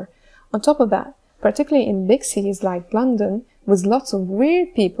looking for. On top of that, particularly in big cities like London, with lots of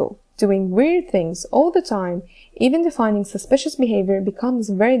weird people doing weird things all the time, even defining suspicious behavior becomes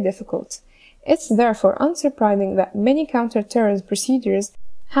very difficult. It's therefore unsurprising that many counter-terrorism procedures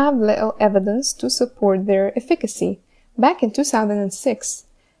have little evidence to support their efficacy. Back in 2006,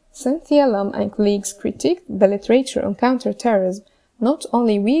 Cynthia Lum and colleagues critiqued the literature on counter-terrorism. Not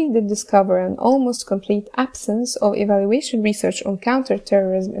only we did discover an almost complete absence of evaluation research on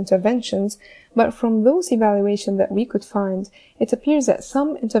counter-terrorism interventions, but from those evaluations that we could find, it appears that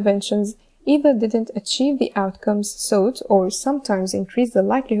some interventions either didn't achieve the outcomes sought or sometimes increased the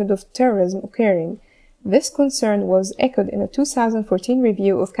likelihood of terrorism occurring. This concern was echoed in a 2014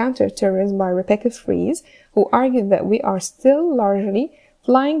 review of counter-terrorism by Rebecca Fries, who argued that we are still largely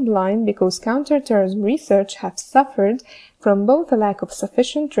flying blind because counter-terrorism research has suffered from both a lack of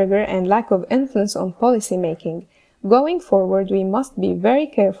sufficient rigor and lack of influence on policy making. Going forward, we must be very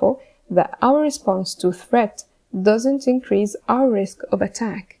careful that our response to threat doesn't increase our risk of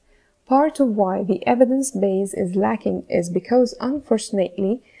attack. Part of why the evidence base is lacking is because,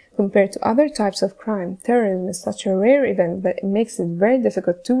 unfortunately, compared to other types of crime, terrorism is such a rare event that it makes it very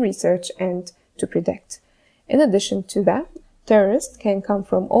difficult to research and to predict. In addition to that, terrorists can come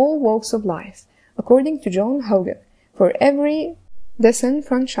from all walks of life. According to John Hogan, for every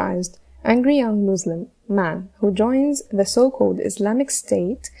disenfranchised, angry young Muslim man who joins the so-called Islamic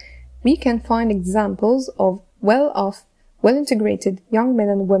State, we can find examples of well-off, well-integrated young men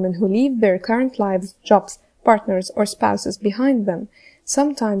and women who leave their current lives, jobs, partners, or spouses behind them.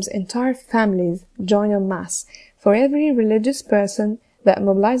 Sometimes entire families join en masse. For every religious person that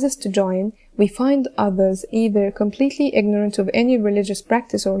mobilizes to join, we find others either completely ignorant of any religious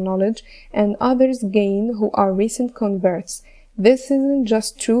practice or knowledge, and others gain who are recent converts. This isn't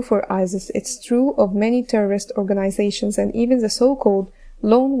just true for ISIS, it's true of many terrorist organizations, and even the so-called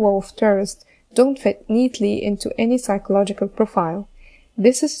lone wolf terrorists don't fit neatly into any psychological profile.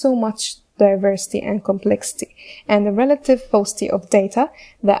 This is so much diversity and complexity, and a relative paucity of data,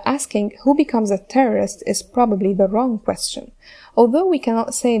 that asking who becomes a terrorist is probably the wrong question. Although we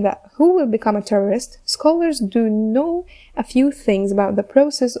cannot say that who will become a terrorist, scholars do know a few things about the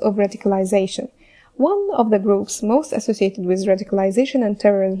process of radicalization. One of the groups most associated with radicalization and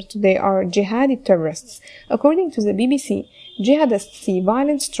terrorism today are jihadi terrorists. According to the BBC, jihadists see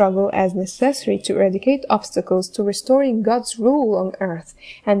violent struggle as necessary to eradicate obstacles to restoring God's rule on earth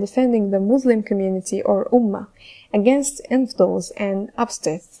and defending the Muslim community or Ummah against infidels and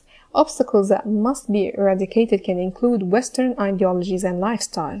apostates. Obstacles that must be eradicated can include Western ideologies and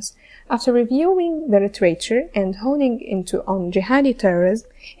lifestyles. After reviewing the literature and honing into on jihadi terrorism,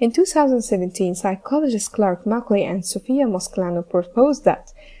 in 2017, psychologists Clark Mackley and Sofia Mosclano proposed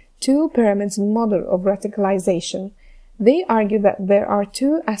that two pyramids model of radicalization. They argue that there are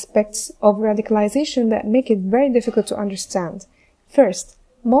two aspects of radicalization that make it very difficult to understand. First,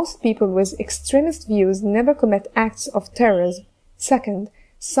 most people with extremist views never commit acts of terrorism. Second,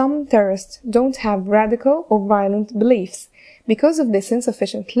 some terrorists don't have radical or violent beliefs. Because of this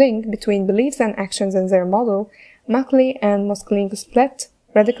insufficient link between beliefs and actions in their model, Mackley and Mosklenko split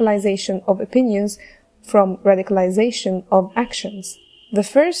radicalization of opinions from radicalization of actions. The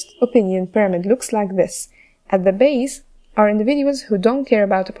first opinion pyramid looks like this. At the base are individuals who don't care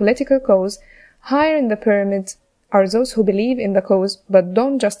about a political cause. Higher in the pyramid are those who believe in the cause but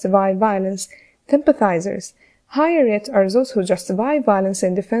don't justify violence, sympathizers. Higher yet are those who justify violence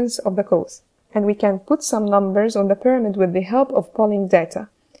in defense of the cause. And we can put some numbers on the pyramid with the help of polling data.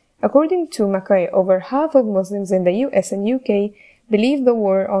 According to Mackley, over half of Muslims in the US and UK believe the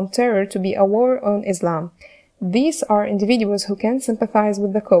war on terror to be a war on Islam. These are individuals who can sympathize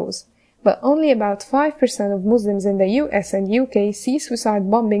with the cause. But only about 5% of Muslims in the US and UK see suicide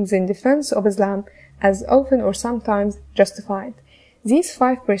bombings in defense of Islam as often or sometimes justified. These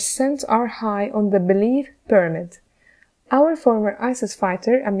 5% are high on the belief pyramid. Our former ISIS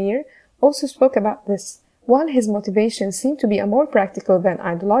fighter, Amir, also spoke about this. While his motivation seemed to be more practical than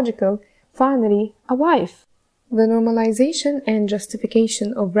ideological, finally, a wife. The normalization and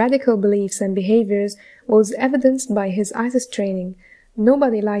justification of radical beliefs and behaviors was evidenced by his ISIS training.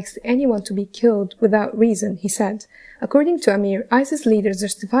 Nobody likes anyone to be killed without reason, he said. According to Amir, ISIS leaders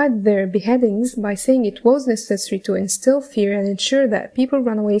justified their beheadings by saying it was necessary to instill fear and ensure that people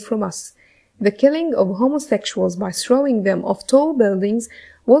run away from us. The killing of homosexuals by throwing them off tall buildings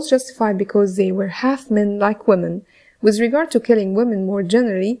was justified because they were half men like women. With regard to killing women more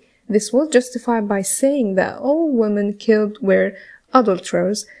generally, this was justified by saying that all women killed were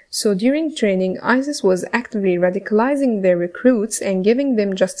adulterers, so during training, ISIS was actively radicalizing their recruits and giving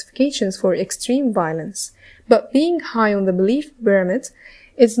them justifications for extreme violence. But being high on the belief pyramid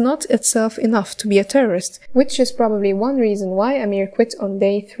is not itself enough to be a terrorist, which is probably one reason why Amir quit on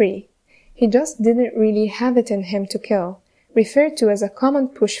day 3. He just didn't really have it in him to kill. Referred to as a common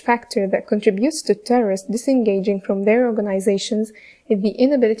push factor that contributes to terrorists disengaging from their organizations is the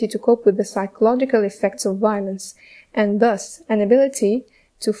inability to cope with the psychological effects of violence, and thus an ability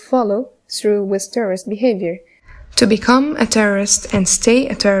to follow through with terrorist behavior. To become a terrorist and stay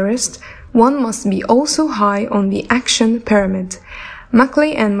a terrorist, one must be also high on the action pyramid.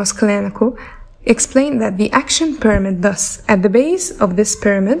 Mackley and Mosklenko explain that the action pyramid thus, at the base of this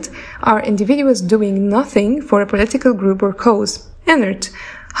pyramid, are individuals doing nothing for a political group or cause, inert.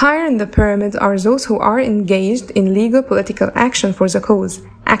 Higher in the pyramid are those who are engaged in legal political action for the cause,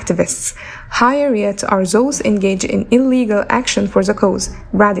 activists. Higher yet are those engaged in illegal action for the cause,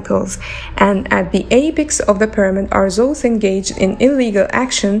 radicals. And at the apex of the pyramid are those engaged in illegal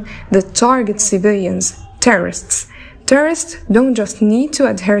action that target civilians, terrorists. Terrorists don't just need to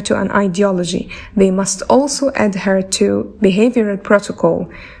adhere to an ideology, they must also adhere to behavioral protocol.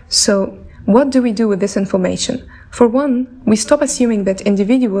 So, what do we do with this information? For one, we stop assuming that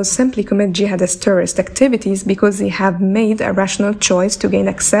individuals simply commit jihadist terrorist activities because they have made a rational choice to gain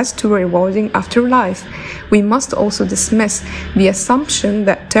access to a rewarding afterlife. We must also dismiss the assumption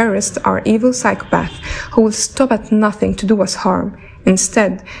that terrorists are evil psychopaths who will stop at nothing to do us harm.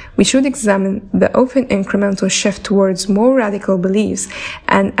 Instead, we should examine the often incremental shift towards more radical beliefs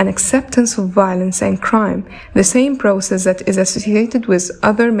and an acceptance of violence and crime, the same process that is associated with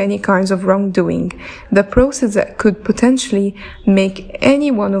other many kinds of wrongdoing, the process that could potentially make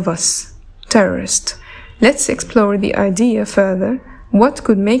any one of us terrorist. Let's explore the idea further. What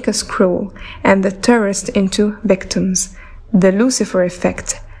could make us cruel and the terrorist into victims? The Lucifer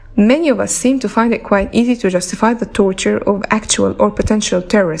effect. Many of us seem to find it quite easy to justify the torture of actual or potential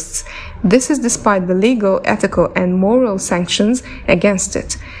terrorists. This is despite the legal, ethical, and moral sanctions against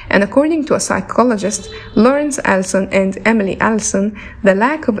it. And according to a psychologist, Lawrence Allison and Emily Allison, the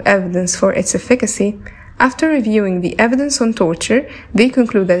lack of evidence for its efficacy. After reviewing the evidence on torture, they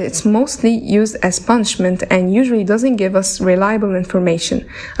conclude that it's mostly used as punishment and usually doesn't give us reliable information.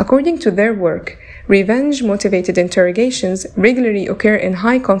 According to their work, revenge-motivated interrogations regularly occur in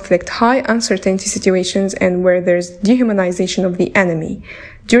high-conflict, high-uncertainty situations and where there's dehumanization of the enemy.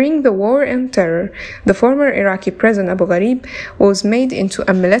 During the war on terror, the former Iraqi prison Abu Ghraib was made into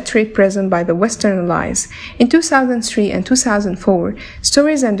a military prison by the Western Allies. In 2003 and 2004,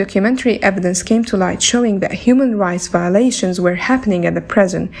 stories and documentary evidence came to light showing that human rights violations were happening at the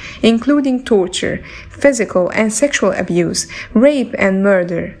prison, including torture, physical and sexual abuse, rape and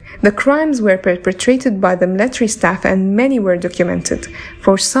murder. The crimes were perpetrated by the military staff and many were documented.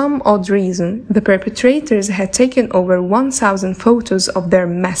 For some odd reason, the perpetrators had taken over 1,000 photos of their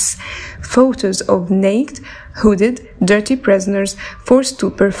mess, photos of naked, hooded, dirty prisoners forced to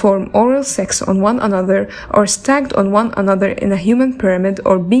perform oral sex on one another or stacked on one another in a human pyramid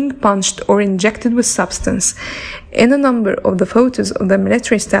or being punched or injected with substance. In a number of the photos of the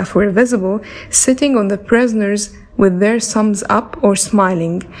military staff were visible, sitting on the prisoners with their thumbs up or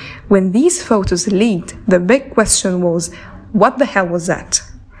smiling. When these photos leaked, the big question was, what the hell was that?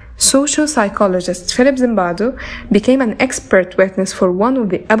 Social psychologist Philip Zimbardo became an expert witness for one of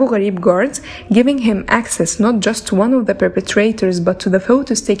the Abu Ghraib guards, giving him access not just to one of the perpetrators but to the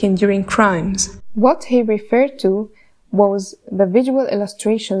photos taken during crimes. What he referred to was the visual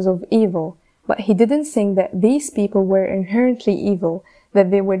illustrations of evil, but he didn't think that these people were inherently evil,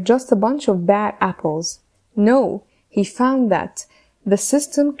 that they were just a bunch of bad apples. No, he found that the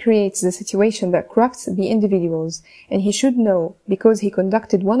system creates the situation that corrupts the individuals, and he should know, because he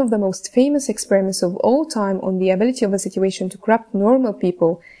conducted one of the most famous experiments of all time on the ability of a situation to corrupt normal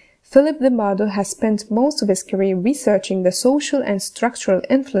people. Philip Zimbardo has spent most of his career researching the social and structural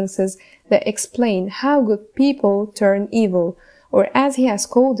influences that explain how good people turn evil, or as he has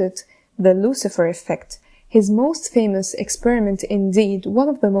called it, the Lucifer effect. His most famous experiment, indeed one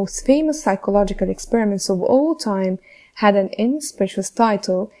of the most famous psychological experiments of all time, had an inauspicious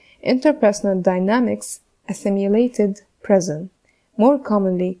title, Interpersonal Dynamics, a Simulated Prison. More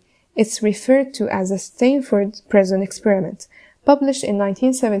commonly, it's referred to as the Stanford Prison Experiment. Published in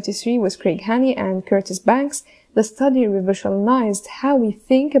 1973 with Craig Haney and Curtis Banks, the study revolutionized how we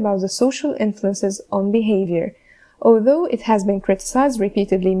think about the social influences on behavior. Although it has been criticized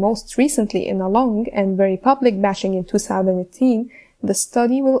repeatedly, most recently in a long and very public bashing in 2018, the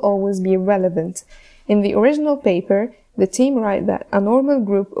study will always be relevant. In the original paper, the team write that a normal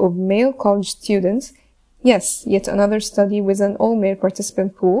group of male college students, yes, yet another study with an all-male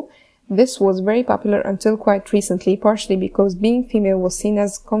participant pool, this was very popular until quite recently, partially because being female was seen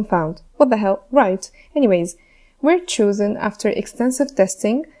as confound. What the hell? Right. Anyways, were chosen after extensive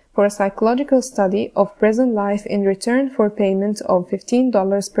testing for a psychological study of prison life in return for payment of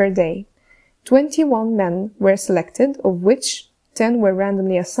 $15 per day. 21 men were selected, of which 10 were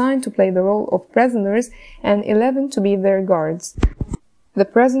randomly assigned to play the role of prisoners and 11 to be their guards. The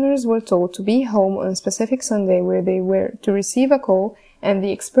prisoners were told to be home on a specific Sunday where they were to receive a call and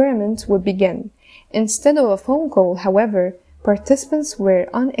the experiment would begin. Instead of a phone call, however, participants were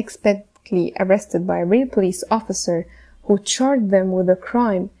unexpectedly arrested by a real police officer who charged them with a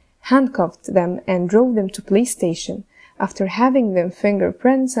crime, handcuffed them, and drove them to police station. After having them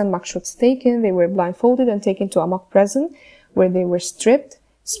fingerprints and mugshots taken, they were blindfolded and taken to a mock prison, where they were stripped,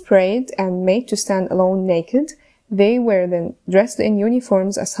 sprayed, and made to stand alone naked. They were then dressed in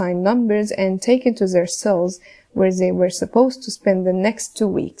uniforms, assigned numbers, and taken to their cells, where they were supposed to spend the next 2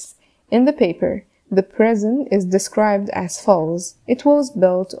 weeks. In the paper, the prison is described as follows. It was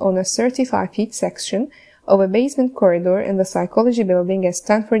built on a 35-feet section of a basement corridor in the psychology building at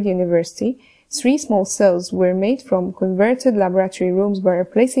Stanford University. 3 small cells were made from converted laboratory rooms by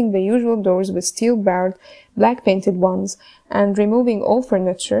replacing the usual doors with steel-barred, black-painted ones, and removing all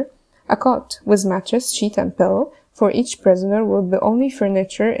furniture. A cot with mattress, sheet, and pillow for each prisoner was the only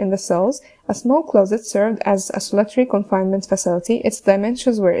furniture in the cells. A small closet served as a solitary confinement facility. Its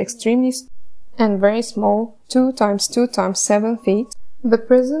dimensions were extremely and very small, 2 × 2 × 7 feet. The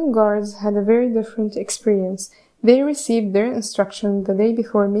prison guards had a very different experience. They received their instruction the day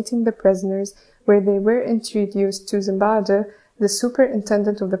before meeting the prisoners, where they were introduced to Zimbardo, the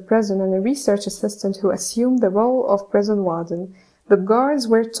superintendent of the prison, and a research assistant who assumed the role of prison warden. The guards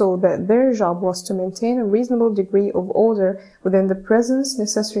were told that their job was to maintain a reasonable degree of order within the prisons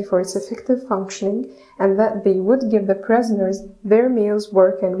necessary for its effective functioning, and that they would give the prisoners their meals,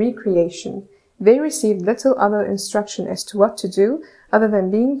 work, and recreation. They received little other instruction as to what to do, other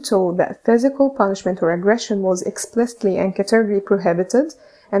than being told that physical punishment or aggression was explicitly and categorically prohibited,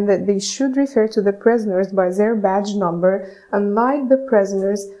 and that they should refer to the prisoners by their badge number. Unlike the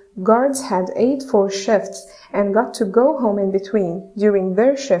prisoners, guards had 8-4 shifts and got to go home in between. During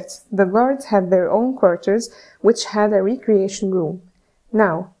their shifts, the guards had their own quarters, which had a recreation room.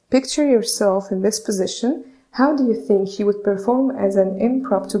 Now, picture yourself in this position. How do you think you would perform as an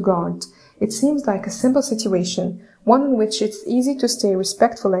impromptu guard? It seems like a simple situation, one in which it's easy to stay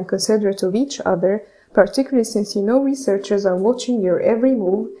respectful and considerate of each other, particularly since you know researchers are watching your every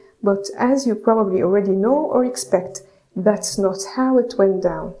move, but as you probably already know or expect, that's not how it went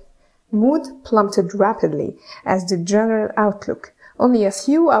down. Mood plummeted rapidly, as did general outlook. Only a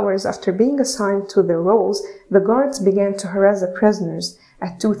few hours after being assigned to their roles, the guards began to harass the prisoners.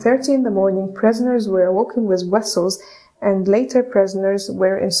 At 2:30 in the morning, prisoners were awoken with whistles, and later prisoners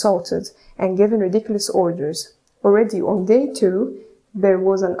were insulted and given ridiculous orders. Already on day 2, there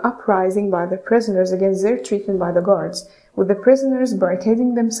was an uprising by the prisoners against their treatment by the guards, with the prisoners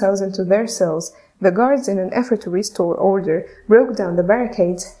barricading themselves into their cells. The guards, in an effort to restore order, broke down the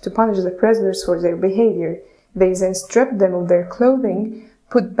barricades to punish the prisoners for their behavior. They then stripped them of their clothing,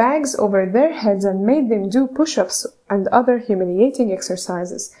 put bags over their heads, and made them do push-ups and other humiliating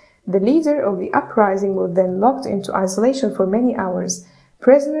exercises. The leader of the uprising was then locked into isolation for many hours.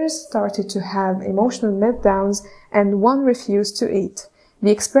 Prisoners started to have emotional meltdowns, and one refused to eat.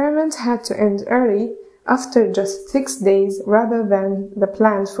 The experiment had to end early, after just 6 days rather than the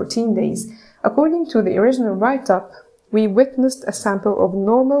planned 14 days. According to the original write-up, we witnessed a sample of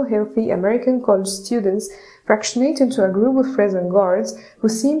normal, healthy American college students fractionate into a group of prison guards who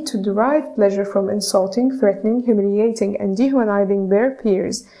seemed to derive pleasure from insulting, threatening, humiliating, and dehumanizing their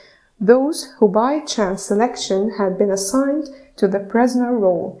peers. Those who by chance selection had been assigned to the prisoner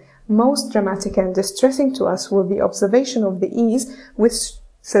role. Most dramatic and distressing to us was the observation of the ease with which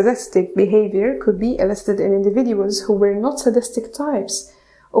sadistic behavior could be elicited in individuals who were not sadistic types.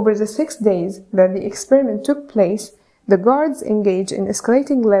 Over the 6 days that the experiment took place, the guards engaged in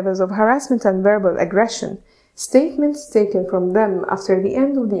escalating levels of harassment and verbal aggression. Statements taken from them after the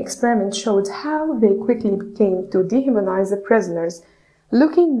end of the experiment showed how they quickly came to dehumanize the prisoners.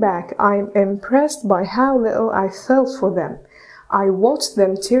 Looking back, I am impressed by how little I felt for them. I watched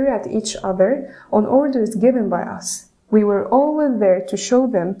them tear at each other on orders given by us. We were always there to show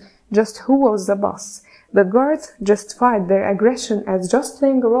them just who was the boss. The guards justified their aggression as just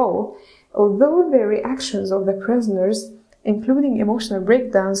playing a role, although the reactions of the prisoners, including emotional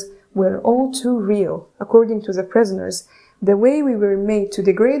breakdowns, were all too real. According to the prisoners, the way we were made to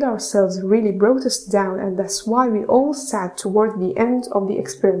degrade ourselves really brought us down, and that's why we all sat toward the end of the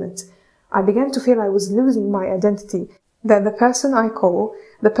experiment. I began to feel I was losing my identity, that the person I call,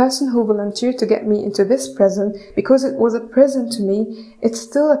 the person who volunteered to get me into this prison, because it was a prison to me, it's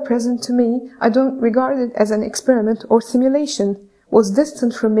still a prison to me, I don't regard it as an experiment or simulation, was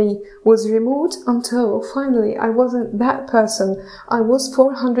distant from me, was remote until finally I wasn't that person. I was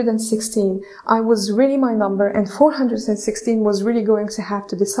 416. I was really my number, and 416 was really going to have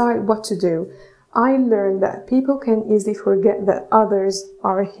to decide what to do. I learned that people can easily forget that others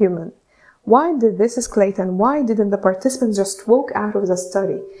are human. Why did this escalate, and why didn't the participants just walk out of the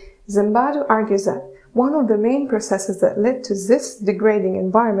study? Zimbardo argues that one of the main processes that led to this degrading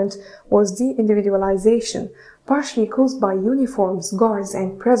environment was de-individualization, partially caused by uniforms, guards,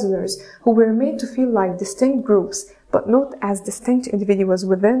 and prisoners who were made to feel like distinct groups, but not as distinct individuals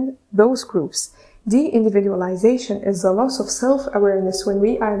within those groups. De-individualization is the loss of self-awareness when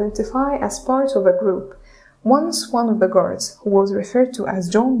we identify as part of a group. Once one of the guards, who was referred to as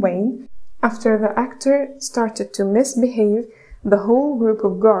John Wayne, after the actor started to misbehave, the whole group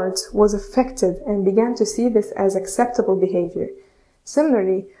of guards was affected and began to see this as acceptable behavior.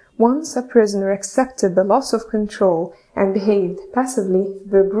 Similarly, once a prisoner accepted the loss of control and behaved passively,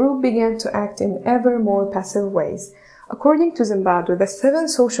 the group began to act in ever more passive ways. According to Zimbardo, the 7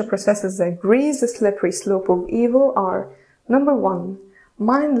 social processes that grease the slippery slope of evil are: number 1,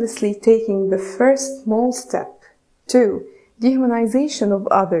 mindlessly taking the first small step; 2, dehumanization of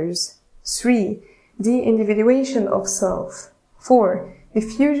others; 3, de-individuation of self; 4,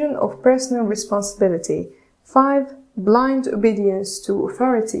 diffusion of personal responsibility; 5, blind obedience to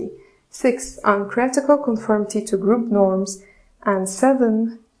authority; 6, uncritical conformity to group norms; and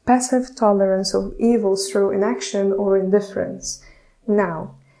 7, passive tolerance of evil through inaction or indifference.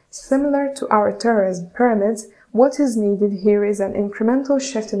 Now, similar to our terrorism pyramids, what is needed here is an incremental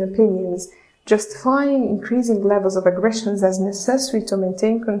shift in opinions, justifying increasing levels of aggressions as necessary to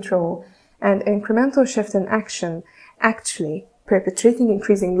maintain control, and incremental shift in action, actually perpetrating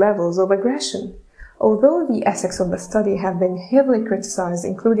increasing levels of aggression. Although the ethics of the study have been heavily criticized,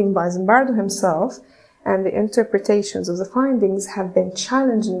 including by Zimbardo himself, and the interpretations of the findings have been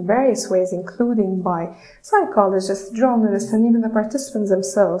challenged in various ways, including by psychologists, journalists, and even the participants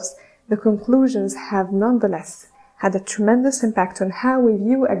themselves, the conclusions have nonetheless had a tremendous impact on how we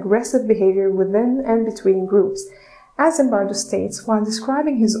view aggressive behavior within and between groups. As Zimbardo states, while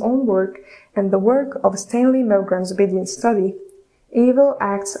describing his own work and the work of Stanley Milgram's obedience study, evil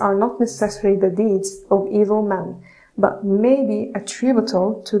acts are not necessarily the deeds of evil men, but may be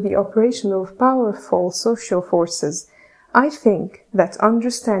attributable to the operation of powerful social forces. I think that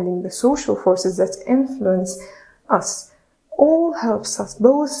understanding the social forces that influence us all helps us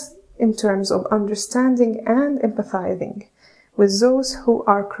both in terms of understanding and empathizing with those who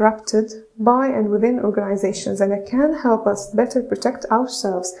are corrupted by and within organizations, and it can help us better protect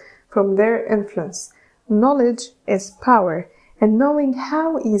ourselves from their influence. Knowledge is power, and knowing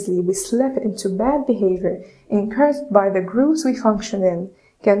how easily we slip into bad behavior encouraged by the groups we function in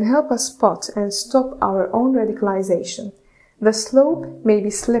can help us spot and stop our own radicalization. The slope may be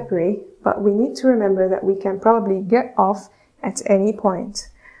slippery, but we need to remember that we can probably get off at any point.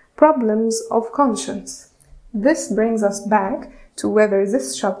 Problems of conscience. This brings us back to whether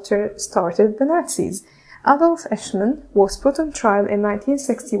this chapter started the Nazis. Adolf Eichmann was put on trial in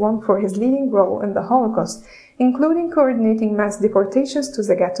 1961 for his leading role in the Holocaust, including coordinating mass deportations to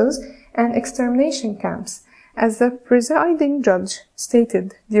the ghettos and extermination camps. As the presiding judge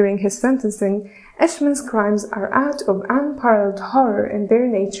stated during his sentencing, Eichmann's crimes are out of unparalleled horror in their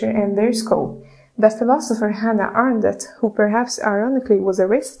nature and their scope. The philosopher Hannah Arendt, who perhaps ironically was a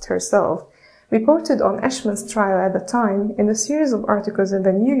racist herself, reported on Eichmann's trial at the time in a series of articles in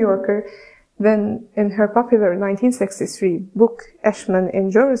The New Yorker, then in her popular 1963 book Eichmann in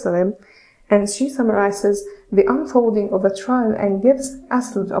Jerusalem, and she summarizes the unfolding of the trial and gives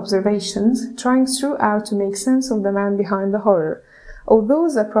absolute observations, trying throughout to make sense of the man behind the horror. Although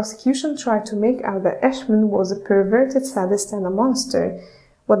the prosecution tried to make out that Eichmann was a perverted sadist and a monster,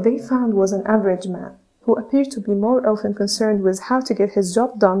 what they found was an average man, who appeared to be more often concerned with how to get his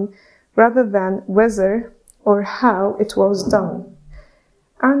job done rather than whether or how it was done.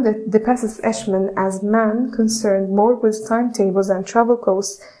 Arendt depicts Eichmann as man concerned more with timetables and travel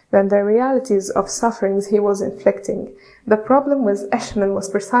costs than the realities of sufferings he was inflicting. The problem with Eichmann was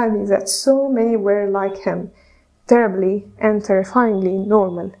precisely that so many were like him, terribly and terrifyingly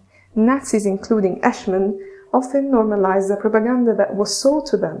normal. Nazis, including Eichmann, often normalized the propaganda that was sold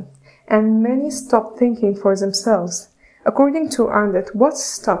to them, and many stopped thinking for themselves. According to Arendt, what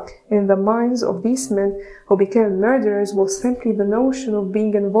stuck in the minds of these men who became murderers was simply the notion of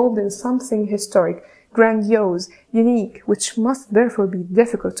being involved in something historic, grandiose, unique, which must therefore be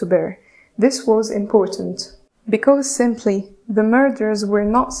difficult to bear. This was important, because simply, the murderers were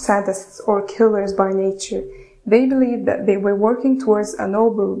not sadists or killers by nature. They believed that they were working towards a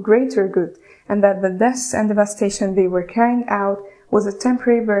noble, greater good, and that the deaths and devastation they were carrying out was a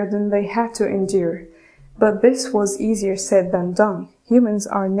temporary burden they had to endure. But this was easier said than done. Humans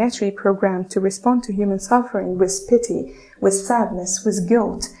are naturally programmed to respond to human suffering with pity, with sadness, with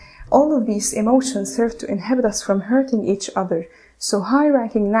guilt. All of these emotions serve to inhibit us from hurting each other. So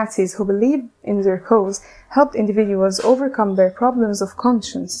high-ranking Nazis who believed in their cause helped individuals overcome their problems of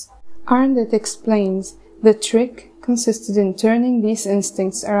conscience. Arendt explains, the trick consisted in turning these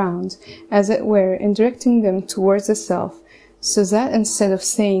instincts around, as it were, in directing them towards the self, so that instead of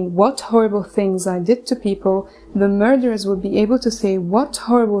saying, "What horrible things I did to people," the murderers would be able to say, "What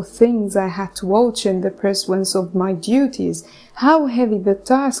horrible things I had to watch in the pursuance of my duties, how heavy the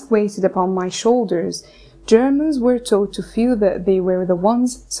task weighted upon my shoulders." Germans were taught to feel that they were the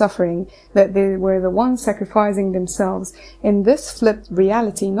ones suffering, that they were the ones sacrificing themselves. In this flipped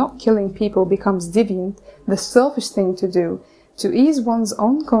reality, not killing people becomes deviant, the selfish thing to do. To ease one's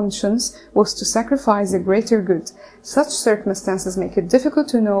own conscience was to sacrifice a greater good. Such circumstances make it difficult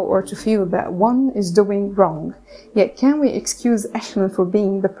to know or to feel that one is doing wrong. Yet can we excuse Eichmann for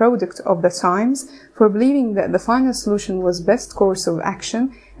being the product of the times, for believing that the final solution was best course of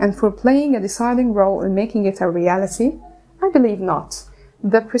action, and for playing a deciding role in making it a reality? I believe not.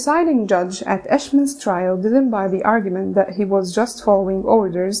 The presiding judge at Eichmann's trial didn't buy the argument that he was just following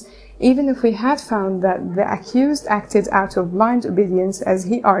orders, even if we had found that the accused acted out of blind obedience, as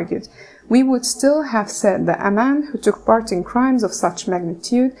he argued. We would still have said that a man who took part in crimes of such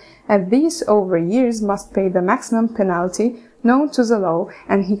magnitude at these over years must pay the maximum penalty known to the law,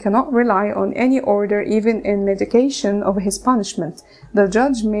 and he cannot rely on any order even in mitigation of his punishment. The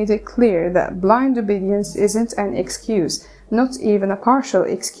judge made it clear that blind obedience isn't an excuse, not even a partial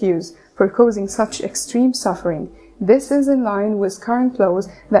excuse, for causing such extreme suffering. This is in line with current laws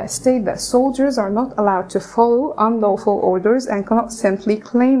that state that soldiers are not allowed to follow unlawful orders and cannot simply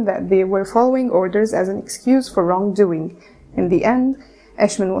claim that they were following orders as an excuse for wrongdoing. In the end,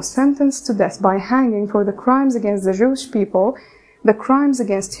 Eichmann was sentenced to death by hanging for the crimes against the Jewish people, the crimes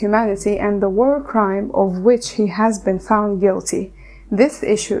against humanity, and the war crime of which he has been found guilty. This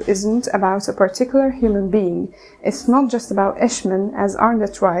issue isn't about a particular human being. It's not just about Eichmann, as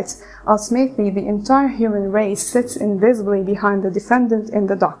Arendt writes. Ultimately, the entire human race sits invisibly behind the defendant in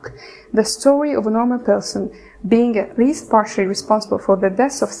the dock. The story of a normal person being at least partially responsible for the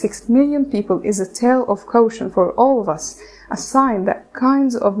deaths of 6 million people is a tale of caution for all of us. a sign that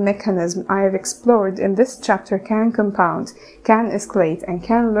kinds of mechanisms I have explored in this chapter can compound, can escalate, and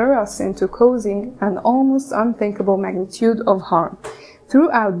can lure us into causing an almost unthinkable magnitude of harm.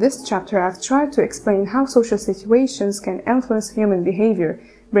 Throughout this chapter, I've tried to explain how social situations can influence human behavior,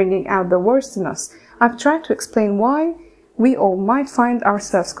 bringing out the worst in us. I've tried to explain why we all might find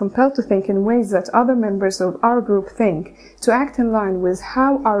ourselves compelled to think in ways that other members of our group think, to act in line with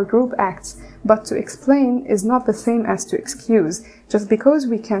how our group acts, but to explain is not the same as to excuse. Just because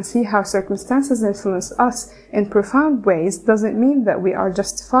we can see how circumstances influence us in profound ways doesn't mean that we are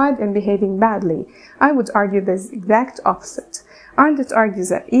justified in behaving badly. I would argue the exact opposite. Arndt argues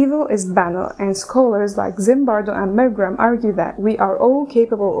that evil is banal, and scholars like Zimbardo and Milgram argue that we are all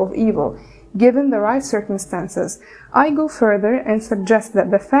capable of evil, given the right circumstances. I go further and suggest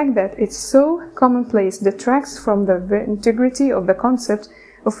that the fact that it's so commonplace detracts from the integrity of the concept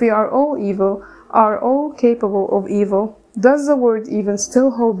of we are all evil, are all capable of evil. Does the word even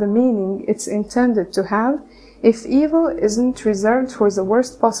still hold the meaning it's intended to have? If evil isn't reserved for the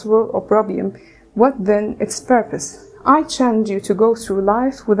worst possible opprobrium, what then its purpose? I challenge you to go through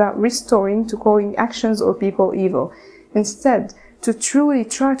life without restoring to calling actions or people evil. Instead, to truly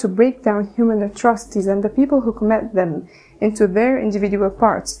try to break down human atrocities and the people who commit them into their individual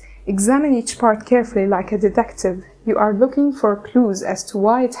parts. Examine each part carefully like a detective. You are looking for clues as to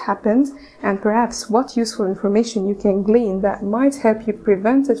why it happened and perhaps what useful information you can glean that might help you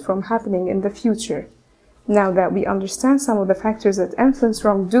prevent it from happening in the future. Now that we understand some of the factors that influence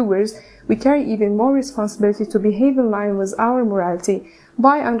wrongdoers, we carry even more responsibility to behave in line with our morality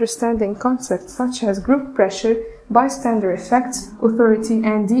by understanding concepts such as group pressure, bystander effect, authority,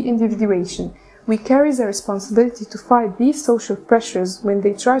 and de-individuation. We carry the responsibility to fight these social pressures when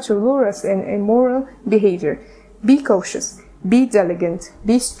they try to lure us in immoral behavior. Be cautious, be diligent,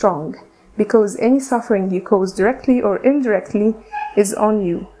 be strong, because any suffering you cause directly or indirectly is on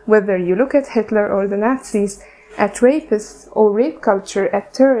you. Whether you look at Hitler or the Nazis, at rapists or rape culture,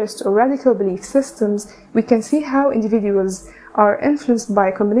 at terrorist or radical belief systems, we can see how individuals are influenced by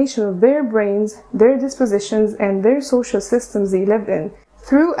a combination of their brains, their dispositions, and their social systems they live in.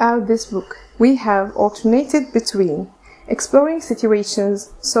 Throughout this book, we have alternated between exploring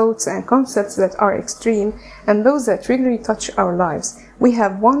situations, thoughts, and concepts that are extreme and those that regularly touch our lives. We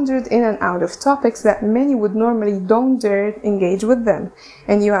have wandered in and out of topics that many would normally don't dare engage with them,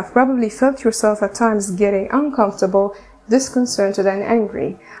 and you have probably felt yourself at times getting uncomfortable, disconcerted, and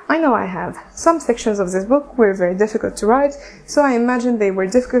angry. I know I have. Some sections of this book were very difficult to write, so I imagine they were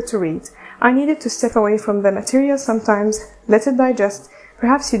difficult to read. I needed to step away from the material sometimes, let it digest.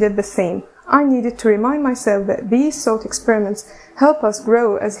 Perhaps you did the same. I needed to remind myself that these thought experiments help us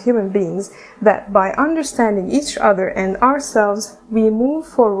grow as human beings, that by understanding each other and ourselves, we move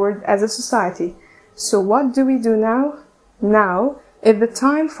forward as a society. So what do we do now? Now is the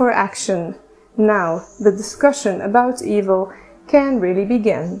time for action. Now the discussion about evil can really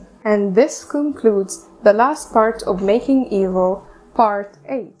begin. And this concludes the last part of Making Evil, Part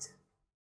 8.